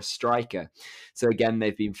for a striker. So again,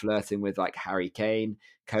 they've been flirting with like Harry Kane.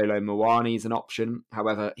 Kolo Muani is an option.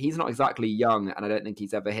 However, he's not exactly young, and I don't think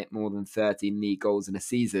he's ever hit more than 13 league goals in a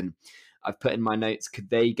season. I've put in my notes, could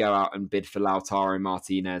they go out and bid for Lautaro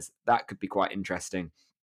Martinez? That could be quite interesting.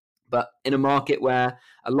 But in a market where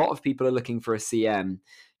a lot of people are looking for a CM,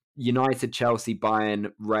 United, Chelsea,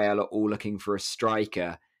 Bayern, Real are all looking for a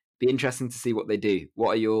striker. Be interesting to see what they do.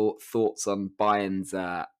 What are your thoughts on Bayern's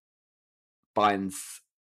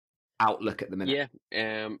outlook at the minute?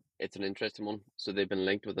 Yeah, it's an interesting one. So they've been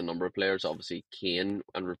linked with a number of players. Obviously, Kane,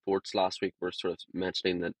 and reports last week were sort of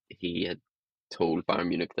mentioning that he had told Bayern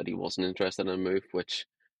Munich that he wasn't interested in a move, which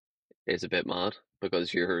is a bit mad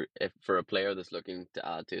because if for a player that's looking to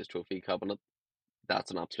add to his trophy cabinet,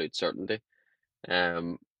 that's an absolute certainty.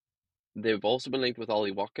 They've also been linked with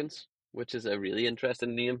Ollie Watkins, which is a really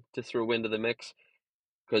interesting name to throw into the mix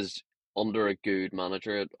because under a good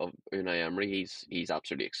manager of Unai Emery, he's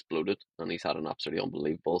absolutely exploded and he's had an absolutely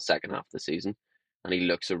unbelievable second half of the season, and he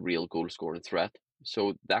looks a real goal scoring threat.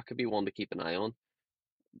 So that could be one to keep an eye on.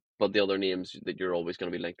 But the other names that you're always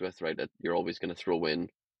going to be linked with, right? That you're always going to throw in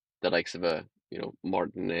the likes of a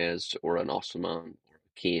Martinez or an Osimhen or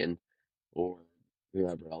a Kane or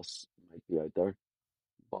whoever else might be out there.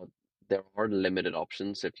 But there are limited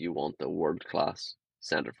options if you want a world class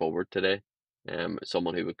centre forward today.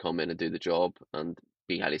 Someone who would come in and do the job and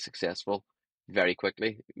be highly successful very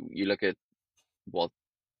quickly. You look at what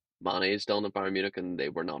Mane has done at Bayern Munich, and they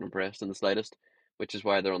were not impressed in the slightest, which is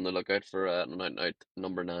why they're on the lookout for an out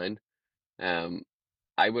number 9. Um,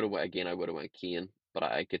 I would have went Kane, but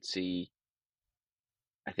I could see.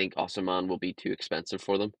 I think Osimhen will be too expensive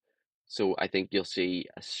for them, so I think you'll see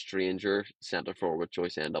a stranger centre forward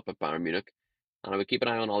choice end up at Bayern Munich. And I would keep an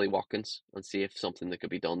eye on Ollie Watkins and see if something that could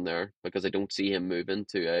be done there because I don't see him moving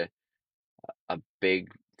to a big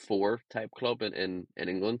four type club in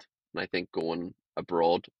England. And I think going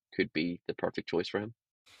abroad could be the perfect choice for him.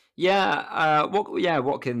 Yeah,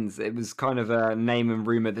 Watkins. It was kind of a name and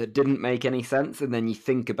rumor that didn't make any sense, and then you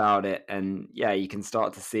think about it, and yeah, you can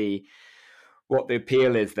start to see what the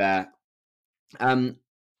appeal is there.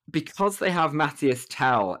 Because they have Matthias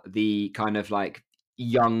Tell, the kind of like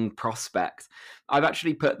young prospect, I've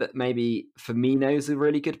actually put that maybe Firmino's a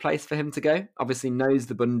really good place for him to go. Obviously knows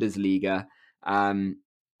the Bundesliga,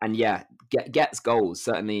 and yeah, gets goals,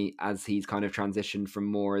 certainly as he's kind of transitioned from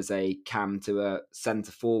more as a cam to a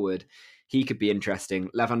centre forward. He could be interesting.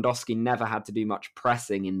 Lewandowski never had to do much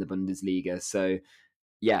pressing in the Bundesliga, so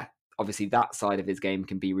yeah, obviously that side of his game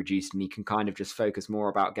can be reduced and he can kind of just focus more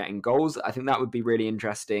about getting goals. I think that would be really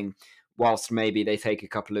interesting, whilst maybe they take a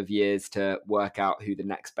couple of years to work out who the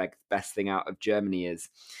next best thing out of Germany is.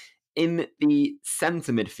 In the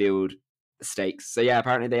centre midfield stakes, so yeah,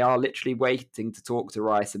 apparently they are literally waiting to talk to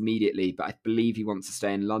Rice immediately, but I believe he wants to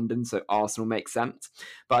stay in London, so Arsenal makes sense.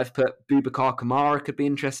 But I've put Boubacar Kamara could be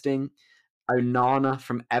interesting. Onana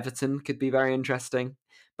from Everton could be very interesting.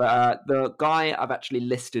 But the guy I've actually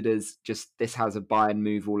listed as just this has a Bayern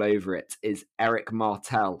move all over it is Eric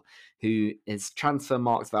Martel, who his transfer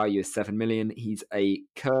market value is 7 million. He's a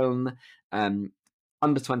Köln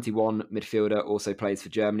under 21 midfielder, also plays for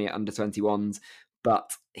Germany at under 21s.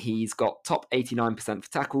 But he's got top 89%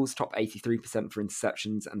 for tackles, top 83% for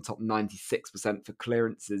interceptions, and top 96% for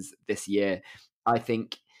clearances this year. I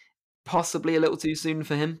think possibly a little too soon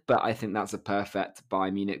for him, but I think that's a perfect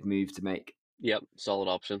Bayern Munich move to make. Yep, solid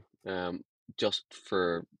option. Just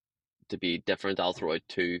for to be different, I'll throw out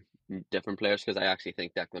two different players because I actually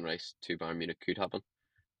think Declan Rice to Bayern Munich could happen.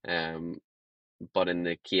 But in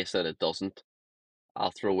the case that it doesn't,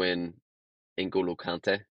 I'll throw in N'Golo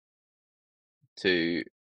Kante to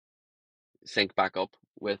sync back up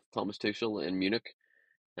with Thomas Tuchel in Munich.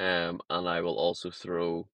 And I will also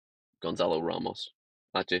throw Gonzalo Ramos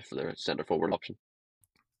at you for their centre forward option.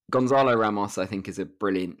 Gonzalo Ramos, I think, is a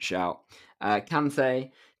brilliant shout.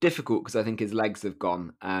 Kante, difficult because I think his legs have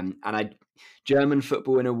gone. German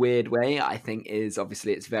football, in a weird way, I think is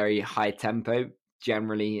obviously it's very high tempo.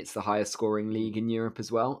 Generally, it's the highest scoring league in Europe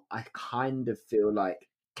as well. I kind of feel like,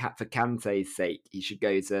 for Kante's sake, he should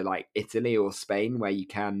go to like Italy or Spain, where you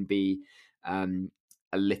can be a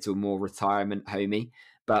little more retirement homey.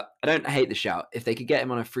 But I don't hate the shout. If they could get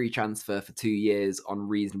him on a free transfer for 2 years on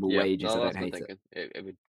reasonable wages, I don't hate it. It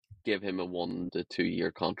would give him a 1 to 2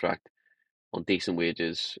 year contract on decent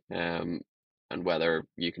wages, and whether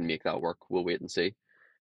you can make that work, we'll wait and see.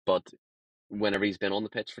 But whenever he's been on the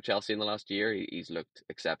pitch for Chelsea in the last year, he's looked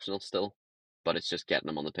exceptional still. But it's just getting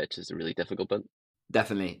him on the pitch is a really difficult bit.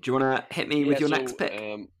 Definitely. Do you want to hit me with your next pick?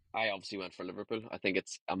 I obviously went for Liverpool. I think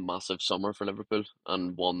it's a massive summer for Liverpool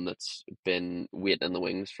and one that's been waiting in the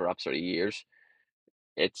wings for absolutely years.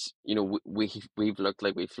 It's, we've looked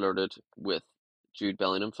like we flirted with Jude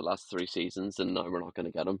Bellingham for the last 3 seasons, and now we're not going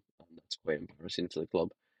to get him, and that's quite embarrassing for the club.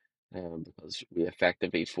 Because we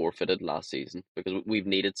effectively forfeited last season because we've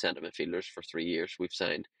needed centre midfielders for 3 years. We've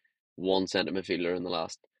signed one centre midfielder in the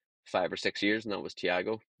last 5 or 6 years, and that was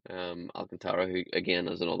Thiago Alcantara, who again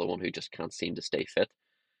is another one who just can't seem to stay fit.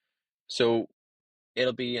 So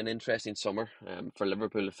it'll be an interesting summer. For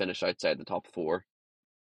Liverpool to finish outside the top four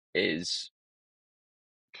is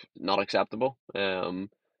not acceptable.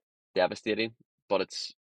 Devastating, but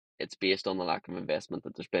it's based on the lack of investment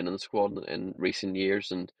that there's been in the squad in recent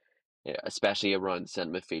years, and especially around the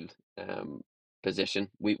centre midfield position.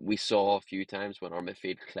 We saw a few times when our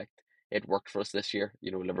midfield clicked. It worked for us this year.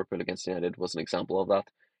 Liverpool against United was an example of that,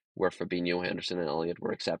 where Fabinho, Henderson, and Elliott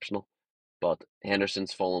were exceptional. But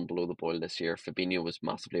Henderson's fallen below the boil this year. Fabinho was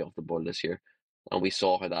massively off the boil this year, and we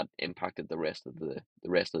saw how that impacted the rest of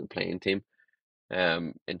the playing team.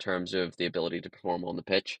 In terms of the ability to perform on the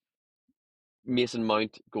pitch. Mason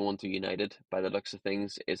Mount going to United, by the looks of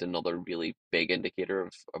things, is another really big indicator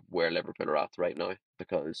of where Liverpool are at right now,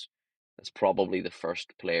 because it's probably the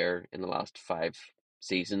first player in the last 5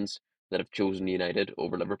 seasons that have chosen United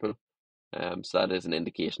over Liverpool. So that is an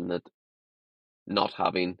indication that not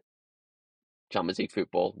having Champions League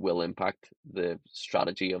football will impact the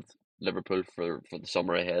strategy of Liverpool for the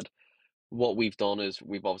summer ahead. What we've done is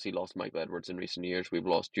we've obviously lost Michael Edwards in recent years. We've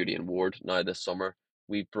lost Julian Ward. Now this summer,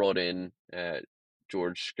 we've brought in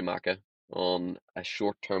George Scamacca on a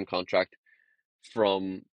short-term contract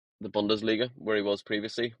from the Bundesliga, where he was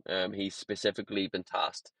previously. He's specifically been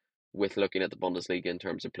tasked with looking at the Bundesliga in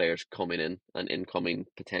terms of players coming in and incoming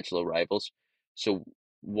potential arrivals. So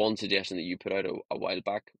one suggestion that you put out a while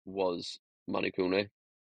back was Manu Kone.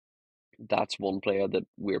 That's one player that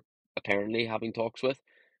we're apparently having talks with.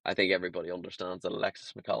 I think everybody understands that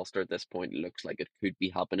Alexis McAllister at this point looks like it could be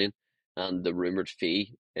happening, and the rumoured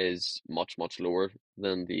fee is much, much lower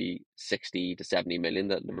than the 60 to 70 million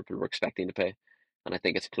that Liverpool were expecting to pay. And I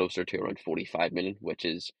think it's closer to around 45 million, which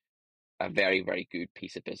is a very, very good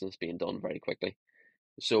piece of business being done very quickly.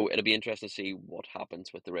 So it'll be interesting to see what happens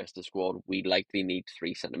with the rest of the squad. We likely need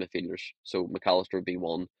 3 centre midfielders. So McAllister would be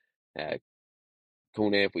one,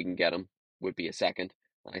 Kone, if we can get him, would be a second.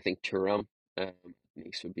 I think Thuram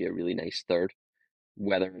Nice would be a really nice third.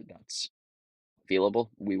 Whether that's available,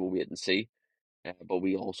 we will wait and see. But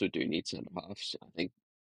we also do need centre halves. I think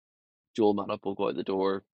Joel Matip will go out the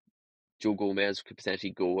door. Joe Gomez could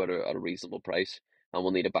potentially go at a reasonable price, and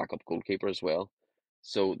we'll need a backup goalkeeper as well.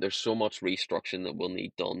 So there's so much restructuring that we'll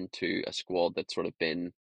need done to a squad that's sort of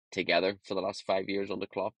been together for the last 5 years under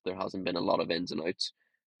Klopp. There hasn't been a lot of ins and outs.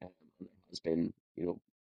 There has been,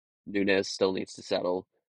 Nunez still needs to settle.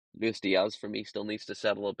 Luis Diaz for me still needs to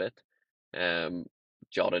settle a bit. Um,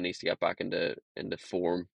 Jota needs to get back into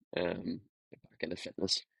form, get back into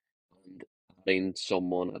fitness, and adding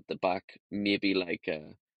someone at the back, maybe like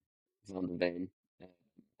Van de Ven,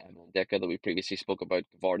 and Deca that we previously spoke about.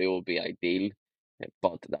 Gavardio will be ideal,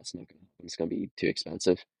 but that's not going to happen. It's going to be too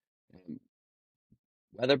expensive. Um,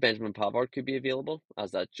 Whether Benjamin Pavard could be available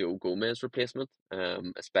as that Joe Gomez replacement,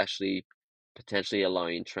 especially potentially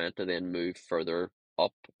allowing Trent to then move further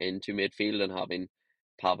up into midfield and having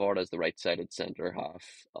Pavard as the right-sided centre half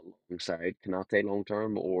alongside Kanate long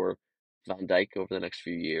term, or Van Dijk over the next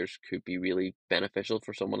few years, could be really beneficial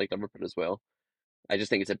for someone like Liverpool as well. I just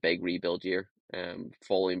think it's a big rebuild year.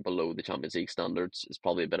 Falling below the Champions League standards is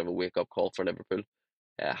probably a bit of a wake up call for Liverpool.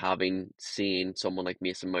 Having seen someone like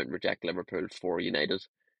Mason Mount reject Liverpool for United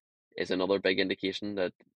is another big indication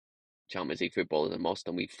that Champions League football is a must,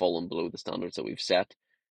 and we've fallen below the standards that we've set,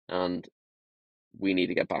 and we need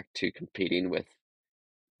to get back to competing with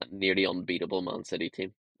a nearly unbeatable Man City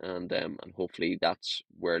team, and hopefully that's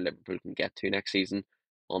where Liverpool can get to next season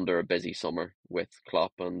under a busy summer with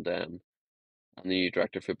Klopp and the new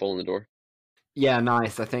director of football in the door. Yeah,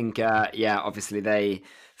 nice. I think, yeah, obviously they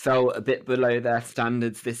fell a bit below their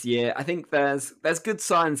standards this year. I think there's good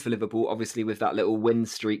signs for Liverpool, obviously with that little win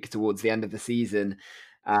streak towards the end of the season.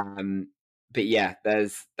 Um, but yeah,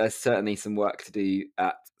 there's certainly some work to do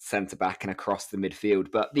at centre back and across the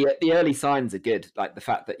midfield. But the early signs are good, like the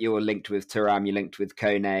fact that you're linked with Thuram, you're linked with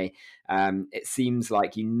Kone. It seems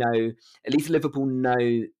like at least Liverpool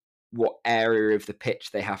know what area of the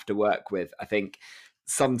pitch they have to work with. I think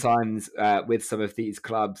sometimes with some of these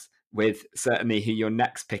clubs, with certainly who your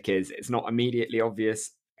next pick is, it's not immediately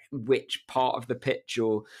obvious which part of the pitch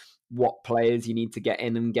or what players you need to get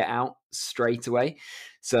in and get out straight away.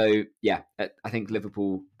 So yeah, I think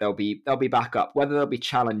Liverpool they'll be back up. Whether they'll be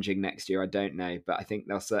challenging next year, I don't know, but I think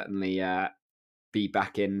they'll certainly be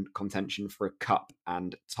back in contention for a cup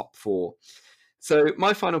and top four. So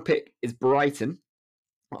my final pick is Brighton.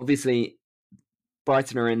 Obviously,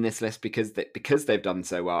 Brighton are in this list because they've done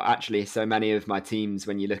so well. Actually, so many of my teams,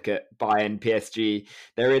 when you look at Bayern, PSG,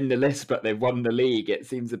 they're in the list, but they've won the league. It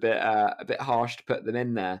seems a bit harsh to put them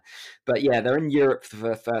in there, but yeah, they're in Europe for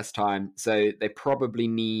the first time, so they probably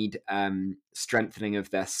need strengthening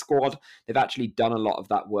of their squad. They've actually done a lot of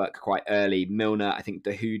that work quite early. Milner, I think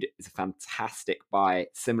Dahoud is a fantastic buy,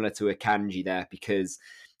 similar to Akanji there, because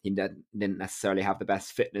he didn't necessarily have the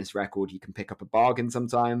best fitness record. You can pick up a bargain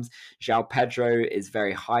sometimes. João Pedro is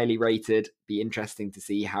very highly rated. Be interesting to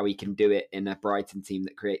see how he can do it in a Brighton team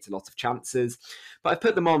that creates a lot of chances. But I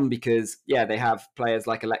put them on because, yeah, they have players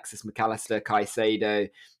like Alexis McAllister, Caicedo.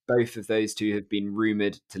 Both of those two have been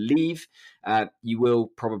rumoured to leave. You will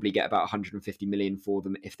probably get about 150 million for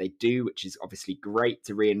them if they do, which is obviously great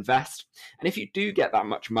to reinvest. And if you do get that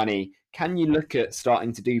much money, can you look at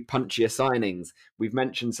starting to do punchier signings? We've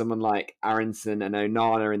mentioned someone like Aronson and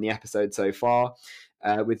Onana in the episode so far.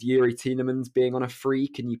 With Yuri Tielemans being on a free,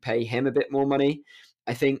 can you pay him a bit more money?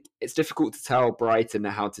 I think it's difficult to tell Brighton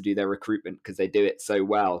how to do their recruitment because they do it so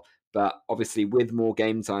well. But obviously, with more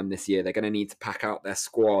game time this year, they're going to need to pack out their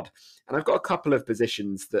squad. And I've got a couple of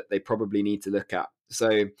positions that they probably need to look at. So,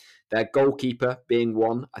 their goalkeeper being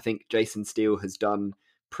one. I think Jason Steele has done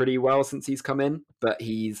pretty well since he's come in, but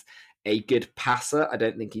he's a good passer. I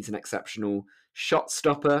don't think he's an exceptional shot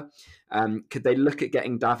stopper. Could they look at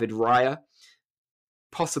getting David Raya?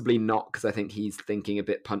 Possibly not, because I think he's thinking a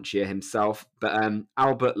bit punchier himself. But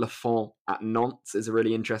Albert Lafont at Nantes is a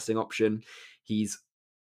really interesting option. He's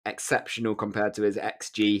exceptional compared to his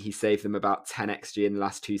XG. He saved them about 10 XG in the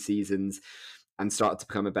last 2 seasons and started to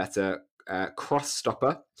become a better cross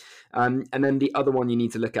stopper. And then the other one you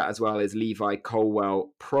need to look at as well is Levi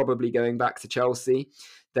Colwell, probably going back to Chelsea.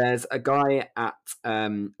 There's a guy at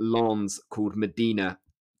Lens called Medina,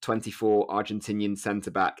 24, Argentinian centre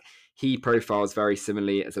back. He profiles very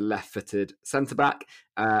similarly as a left-footed centre-back,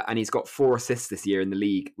 and he's got 4 assists this year in the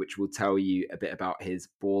league, which will tell you a bit about his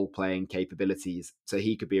ball-playing capabilities. So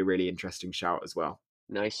he could be a really interesting shout as well.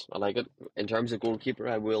 Nice, I like it. In terms of goalkeeper,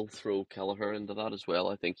 I will throw Kelleher into that as well.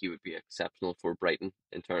 I think he would be exceptional for Brighton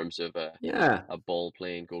in terms of Yeah, a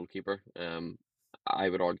ball-playing goalkeeper. I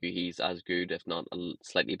would argue he's as good, if not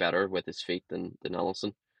slightly better, with his feet than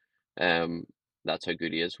Alisson. Um, That's how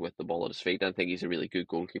good he is with the ball at his feet. I think he's a really good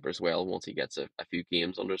goalkeeper as well once he gets a few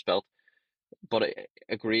games under his belt. But I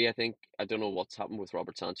agree. I think I don't know what's happened with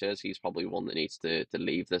Robert Sanchez. He's probably one that needs to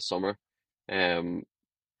leave this summer. Um,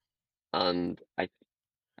 and I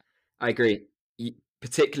agree,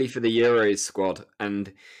 particularly for the Euros squad,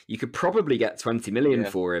 and you could probably get 20 million yeah,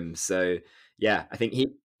 for him. So yeah, I think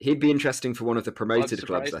he'd be interesting for one of the well, I was promoted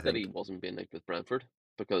clubs, I surprised that he think. wasn't being linked with Brentford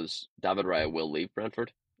because David Raya will leave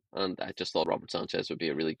Brentford, and I just thought Robert Sanchez would be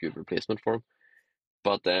a really good replacement for him.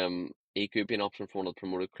 But he could be an option for one of the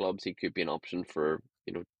promoted clubs. He could be an option for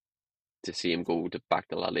to see him go to back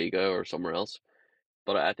to La Liga or somewhere else.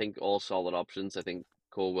 But I think all solid options. I think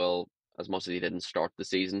Colwell, as much as he didn't start the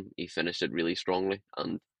season, he finished it really strongly,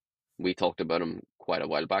 and we talked about him quite a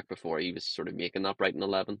while back before he was sort of making that Brighton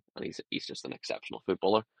 11, and he's just an exceptional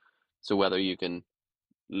footballer. So whether you can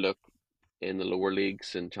look in the lower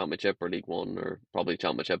leagues in Championship or League One or probably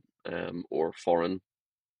Championship, or foreign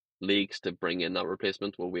leagues to bring in that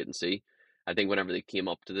replacement, we'll wait and see. I think whenever they came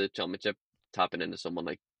up to the Championship, tapping into someone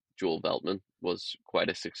like Joel Veltman was quite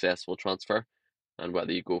a successful transfer. And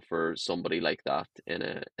whether you go for somebody like that in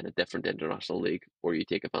a different international league or you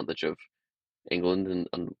take advantage of England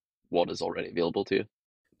and what is already available to you.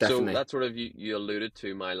 So Definitely. that sort of you alluded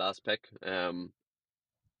to my last pick.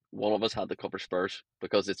 One of us had to cover Spurs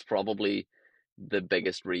because it's probably the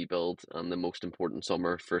biggest rebuild and the most important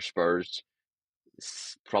summer for Spurs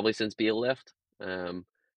probably since Bale left.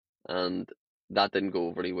 And that didn't go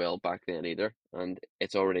overly well back then either. And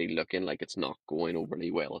it's already looking like it's not going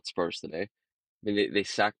overly well at Spurs today. I mean, they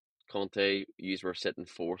sacked Conte. You were sitting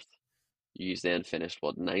fourth. You then finished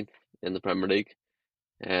what, ninth in the Premier League.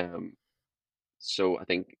 Um, so I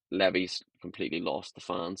think Levy's completely lost the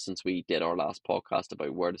fans since we did our last podcast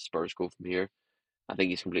about where the Spurs go from here. I think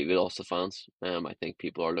he's completely lost the fans. I think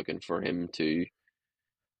people are looking for him to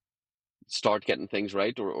start getting things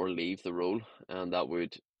right or leave the role, and that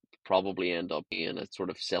would probably end up being a sort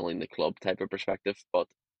of selling the club type of perspective. But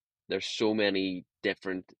there's so many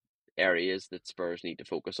different areas that Spurs need to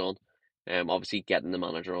focus on. Obviously, getting the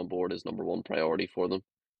manager on board is number one priority for them.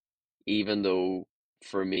 Even though,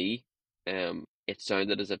 for me, it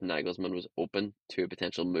sounded as if Nagelsmann was open to a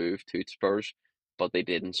potential move to Spurs, but they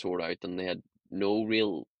didn't sort out, and they had no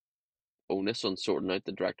real onus on sorting out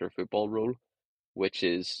the director of football role, which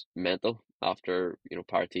is mental. After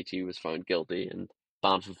Paratici was found guilty and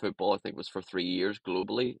banned from football, I think it was for 3 years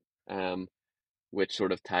globally. Which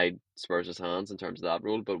sort of tied Spurs' hands in terms of that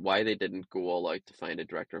role. But why they didn't go all out to find a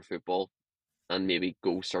director of football and maybe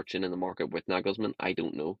go searching in the market with Nagelsmann, I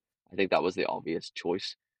don't know. I think that was the obvious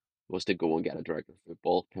choice, was to go and get a director of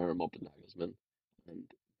football, pair him up with Nagelsmann, and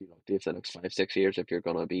do it for the next 5 6 years if you're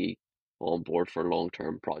gonna be on board for a long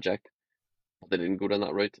term project. But they didn't go down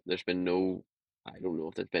that route. There's been no, I don't know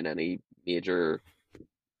if there's been any major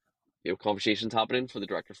conversations happening for the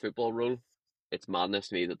director of football role. It's madness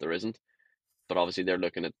to me that there isn't. But obviously they're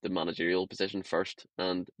looking at the managerial position first,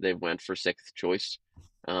 and they went for sixth choice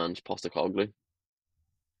and Postecoglou.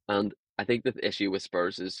 And I think the issue with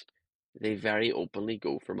Spurs is they very openly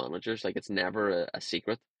go for managers. Like, it's never a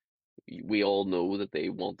secret. We all know that they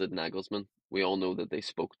wanted Nagelsmann. We all know that they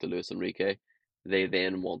spoke to Luis Enrique. They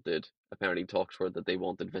then wanted, apparently talks were that they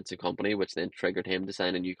wanted Vincent Kompany, which then triggered him to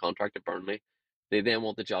sign a new contract at Burnley. They then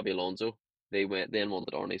wanted Xabi Alonso. Then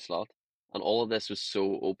wanted Arne Slot. And all of this was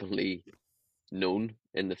so openly known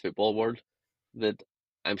in the football world that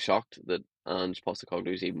I'm shocked that Ange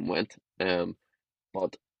Postecoglou's even went.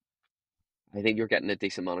 But I think you're getting a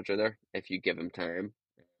decent manager there if you give him time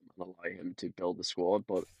and allow him to build the squad.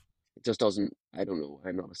 But it just doesn't. I don't know.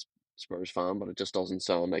 I'm not a Spurs fan, but it just doesn't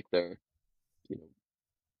sound like they're you know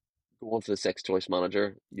going for the sixth choice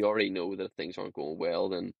manager. You already know that if things aren't going well,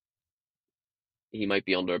 then he might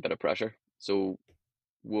be under a bit of pressure. So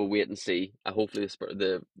we'll wait and see. Hopefully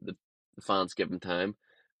the fans give him time,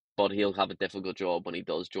 but he'll have a difficult job when he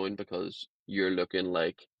does join because you're looking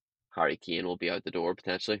like Harry Kane will be out the door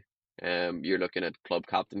potentially. You're looking at club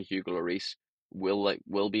captain Hugo Lloris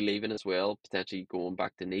will be leaving as well, potentially going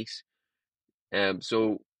back to Nice.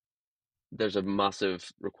 So there's a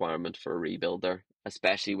massive requirement for a rebuild there,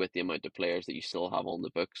 especially with the amount of players that you still have on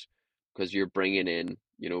the books, because you're bringing in,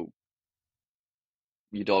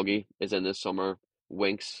 Udogi is in this summer,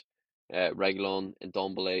 Winks, Reguilon,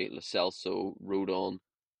 Ndombele, Lo Celso, Rodon,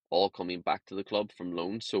 all coming back to the club from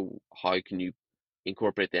loan. So how can you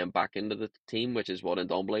incorporate them back into the team, which is what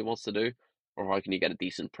Ndombele wants to do, or how can you get a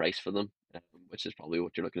decent price for them, which is probably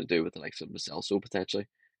what you're looking to do with the likes of Lo Celso potentially.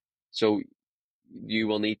 So you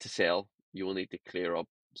will need to sell. You will need to clear up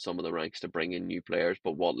some of the ranks to bring in new players.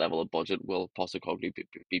 But what level of budget will Postecoglou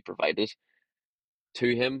be provided?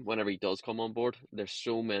 to him whenever he does come on board. There's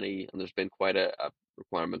so many, and there's been quite a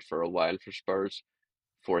requirement for a while for Spurs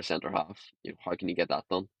for a centre half. How can you get that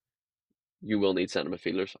done? You will need centre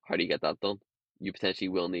midfielders. How do you get that done? You potentially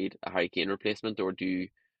will need a Harry Kane replacement, or do you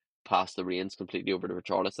pass the reins completely over to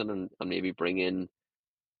Richarlison and maybe bring in,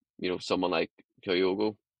 someone like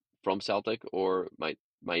Kyogo from Celtic or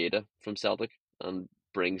Maeda from Celtic and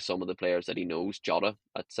bring some of the players that he knows, Jota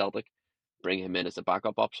at Celtic, bring him in as a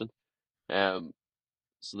backup option.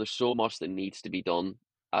 So there's so much that needs to be done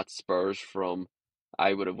at Spurs from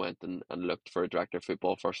I would have went and looked for a director of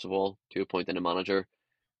football first of all, to appointing a manager,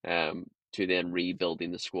 to then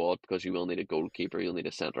rebuilding the squad because you will need a goalkeeper, you'll need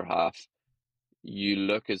a centre half. You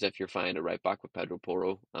look as if you're fine at right back with Pedro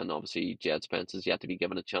Porro, and obviously Jed Spence has yet to be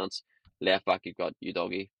given a chance. Left back, you've got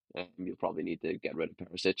Udogi. You'll probably need to get rid of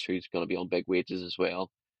Perisic, who's going to be on big wages as well.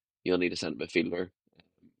 You'll need a centre midfielder.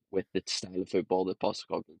 With the style of football that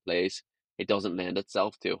Postecoglou plays, it doesn't lend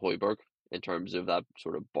itself to a Højbjerg in terms of that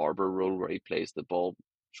sort of Barber role where he plays the ball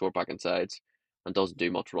short back and sides and doesn't do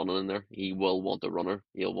much running in there. He will want a runner.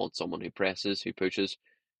 He'll want someone who presses, who pushes,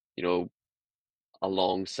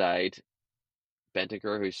 alongside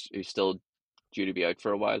Bentancur, who's still due to be out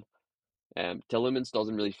for a while. Tielemans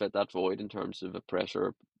doesn't really fit that void in terms of a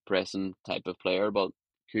pressing type of player, but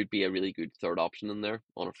could be a really good third option in there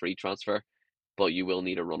on a free transfer. But you will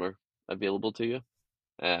need a runner available to you.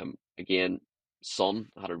 Again, Son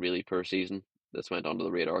had a really poor season. This went under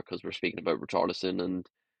the radar because we're speaking about Richarlison and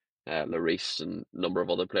Lloris and a number of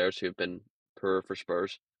other players who have been poor for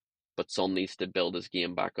Spurs. But Son needs to build his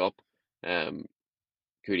game back up.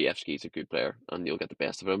 Kulievski's a good player and you'll get the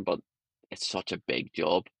best of him, but it's such a big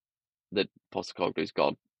job that Postecoglou's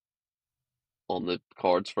got on the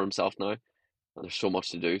cards for himself now, and there's so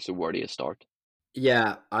much to do. So where do you start?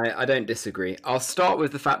 Yeah, I don't disagree. I'll start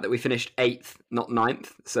with the fact that we finished 8th, not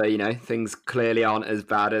 9th. So, things clearly aren't as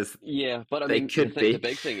bad as but I they mean, could be. The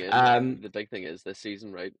big thing is this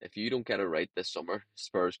season, right? If you don't get it right this summer,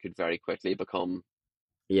 Spurs could very quickly become,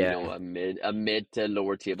 Yeah. a mid to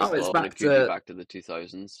lower table Oh, it's club, and it back could be to back to the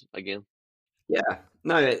 2000s again. Yeah,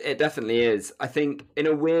 no, it definitely is. I think in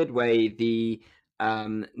a weird way, the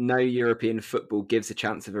no European football gives a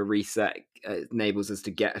chance of a reset, enables us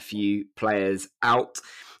to get a few players out.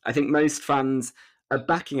 I think most fans are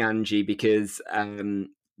backing Angie because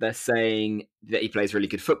they're saying that he plays really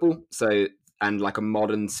good football. So and like a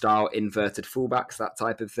modern style inverted fullbacks, that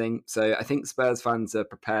type of thing. So I think Spurs fans are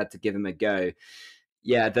prepared to give him a go.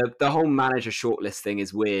 Yeah, the whole manager shortlist thing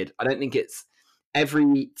is weird. I don't think it's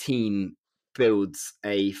every team builds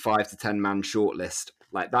a 5 to 10 man shortlist.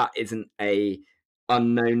 Like that isn't a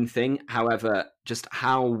unknown thing. However, just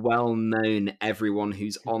how well known everyone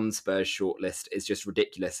who's on Spurs shortlist is just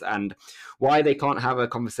ridiculous, and why they can't have a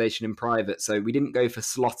conversation in private. So we didn't go for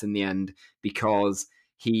Slot in the end because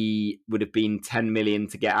he would have been 10 million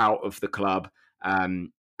to get out of the club.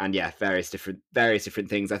 And yeah, various different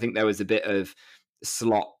things. I think there was a bit of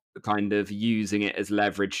Slot kind of using it as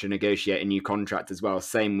leverage to negotiate a new contract as well.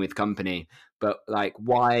 Same with Kompany. But like,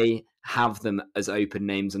 why have them as open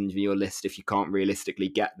names on your list if you can't realistically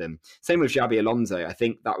get them? Same with Xabi Alonso. I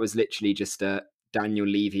think that was literally just a Daniel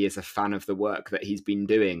Levy is a fan of the work that he's been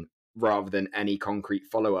doing rather than any concrete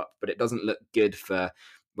follow-up. But it doesn't look good for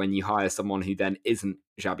when you hire someone who then isn't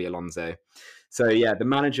Xabi Alonso. So yeah, the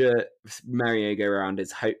manager merry-go-round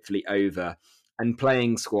is hopefully over. And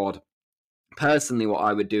playing squad, personally, what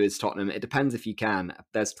I would do is Tottenham. It depends if you can.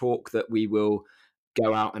 There's talk that we will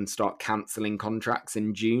go out and start cancelling contracts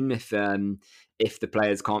in June if the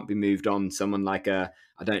players can't be moved on. Someone like I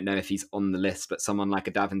don't know if he's on the list, but someone like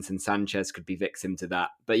a Davinson Sanchez could be victim to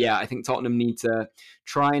that. But yeah, I think Tottenham need to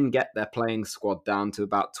try and get their playing squad down to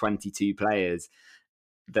about 22 players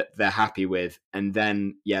that they're happy with, and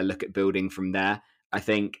then look at building from there. I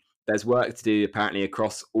think there's work to do apparently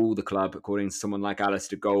across all the club, according to someone like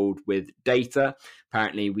Alistair Gold, with data.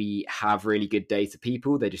 Apparently we have really good data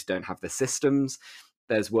people, they just don't have the systems.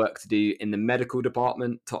 There's work to do in the medical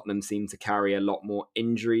department. Tottenham seem to carry a lot more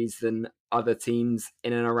injuries than other teams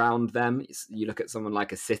in and around them. You look at someone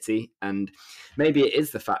like a City, and maybe it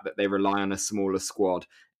is the fact that they rely on a smaller squad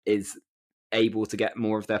is able to get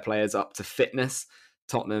more of their players up to fitness.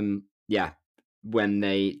 Tottenham, when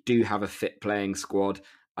they do have a fit playing squad,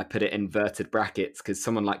 I put it in inverted brackets because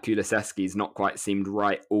someone like Kulusevski's not quite seemed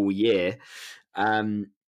right all year.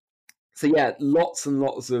 So yeah, lots and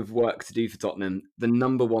lots of work to do for Tottenham. The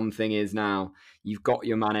number one thing is now you've got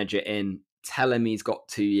your manager in, tell him he's got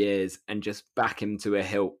 2 years and just back him to a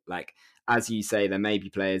hilt. Like, as you say, there may be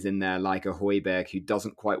players in there like a Højbjerg who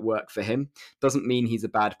doesn't quite work for him. Doesn't mean he's a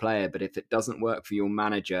bad player, but if it doesn't work for your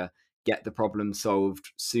manager, get the problem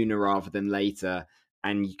solved sooner rather than later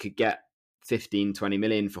and you could get 15, 20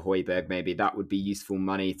 million for Højbjerg, maybe that would be useful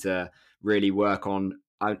money to really work on.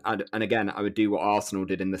 And again, I would do what Arsenal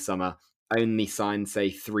did in the summer, only sign, say,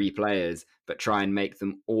 3 players, but try and make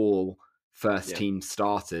them all first team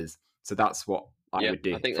starters. So that's what I would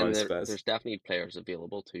do I think, for and Spurs. there's definitely players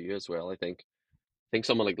available to you as well. I think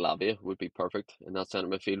someone like Lavia would be perfect in that centre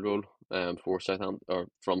midfield role, for Southampton or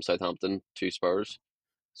from Southampton to Spurs.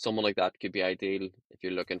 Someone like that could be ideal if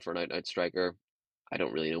you're looking for an out-and-out striker. I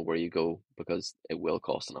don't really know where you go because it will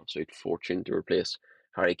cost an absolute fortune to replace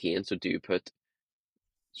Harry Kane. So do you put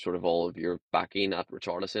sort of all of your backing at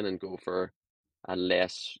Richarlison and go for a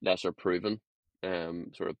lesser proven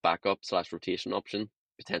sort of backup / rotation option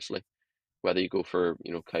potentially? Whether you go for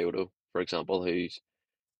Kyoto, for example, who's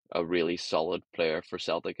a really solid player for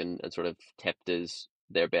Celtic and sort of tipped as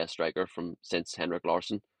their best striker from since Henrik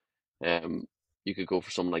Larsson. You could go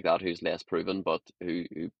for someone like that who's less proven, but who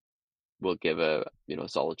will give a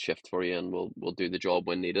solid shift for you and will do the job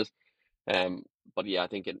when needed. But yeah, I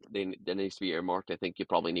think there needs to be earmarked. I think you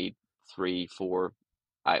probably need 3, 4,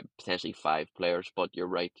 potentially 5 players. But you're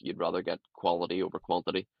right, you'd rather get quality over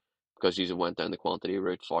quantity because you went down the quantity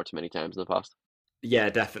route far too many times in the past. Yeah,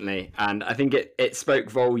 definitely. And I think it spoke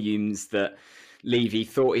volumes that Levy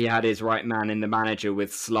thought he had his right man in the manager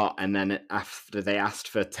with Slot, and then after they asked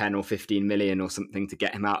for 10 or 15 million or something to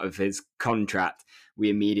get him out of his contract, we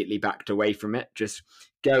immediately backed away from it. Just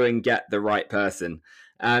go and get the right person.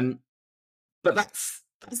 But that's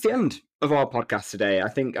the end of our podcast today. I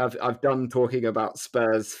think I've done talking about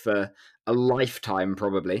Spurs for a lifetime,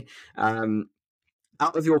 probably.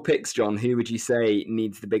 Out of your picks, John, who would you say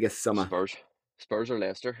needs the biggest summer? Spurs or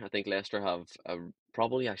Leicester. I think Leicester have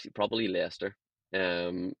probably Leicester.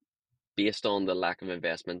 Based on the lack of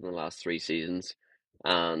investment in the last 3 seasons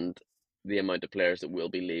and the amount of players that will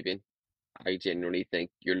be leaving, I genuinely think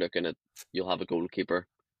you'll have a goalkeeper,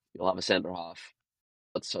 you'll have a centre half.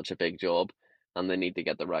 That's such a big job, and they need to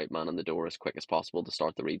get the right man in the door as quick as possible to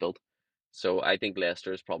start the rebuild. So I think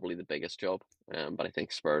Leicester is probably the biggest job, but I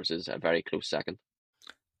think Spurs is a very close second.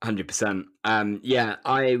 100%. Yeah,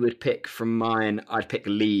 I would pick from mine, I'd pick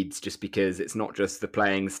Leeds just because it's not just the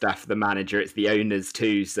playing staff, the manager, it's the owners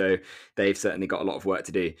too. So they've certainly got a lot of work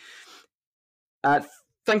to do.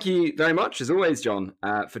 Thank you very much, as always, John,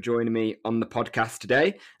 for joining me on the podcast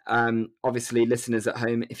today. Obviously, listeners at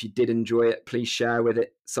home, if you did enjoy it, please share with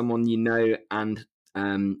it someone you know and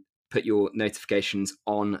put your notifications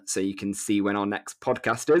on so you can see when our next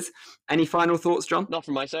podcast is. Any final thoughts, John? Not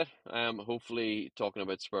from my side. Hopefully talking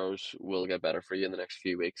about Spurs will get better for you in the next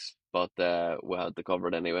few weeks, but we'll have to cover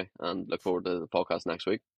it anyway and look forward to the podcast next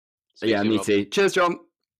week. Me too. Cheers, John.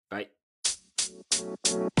 Bye.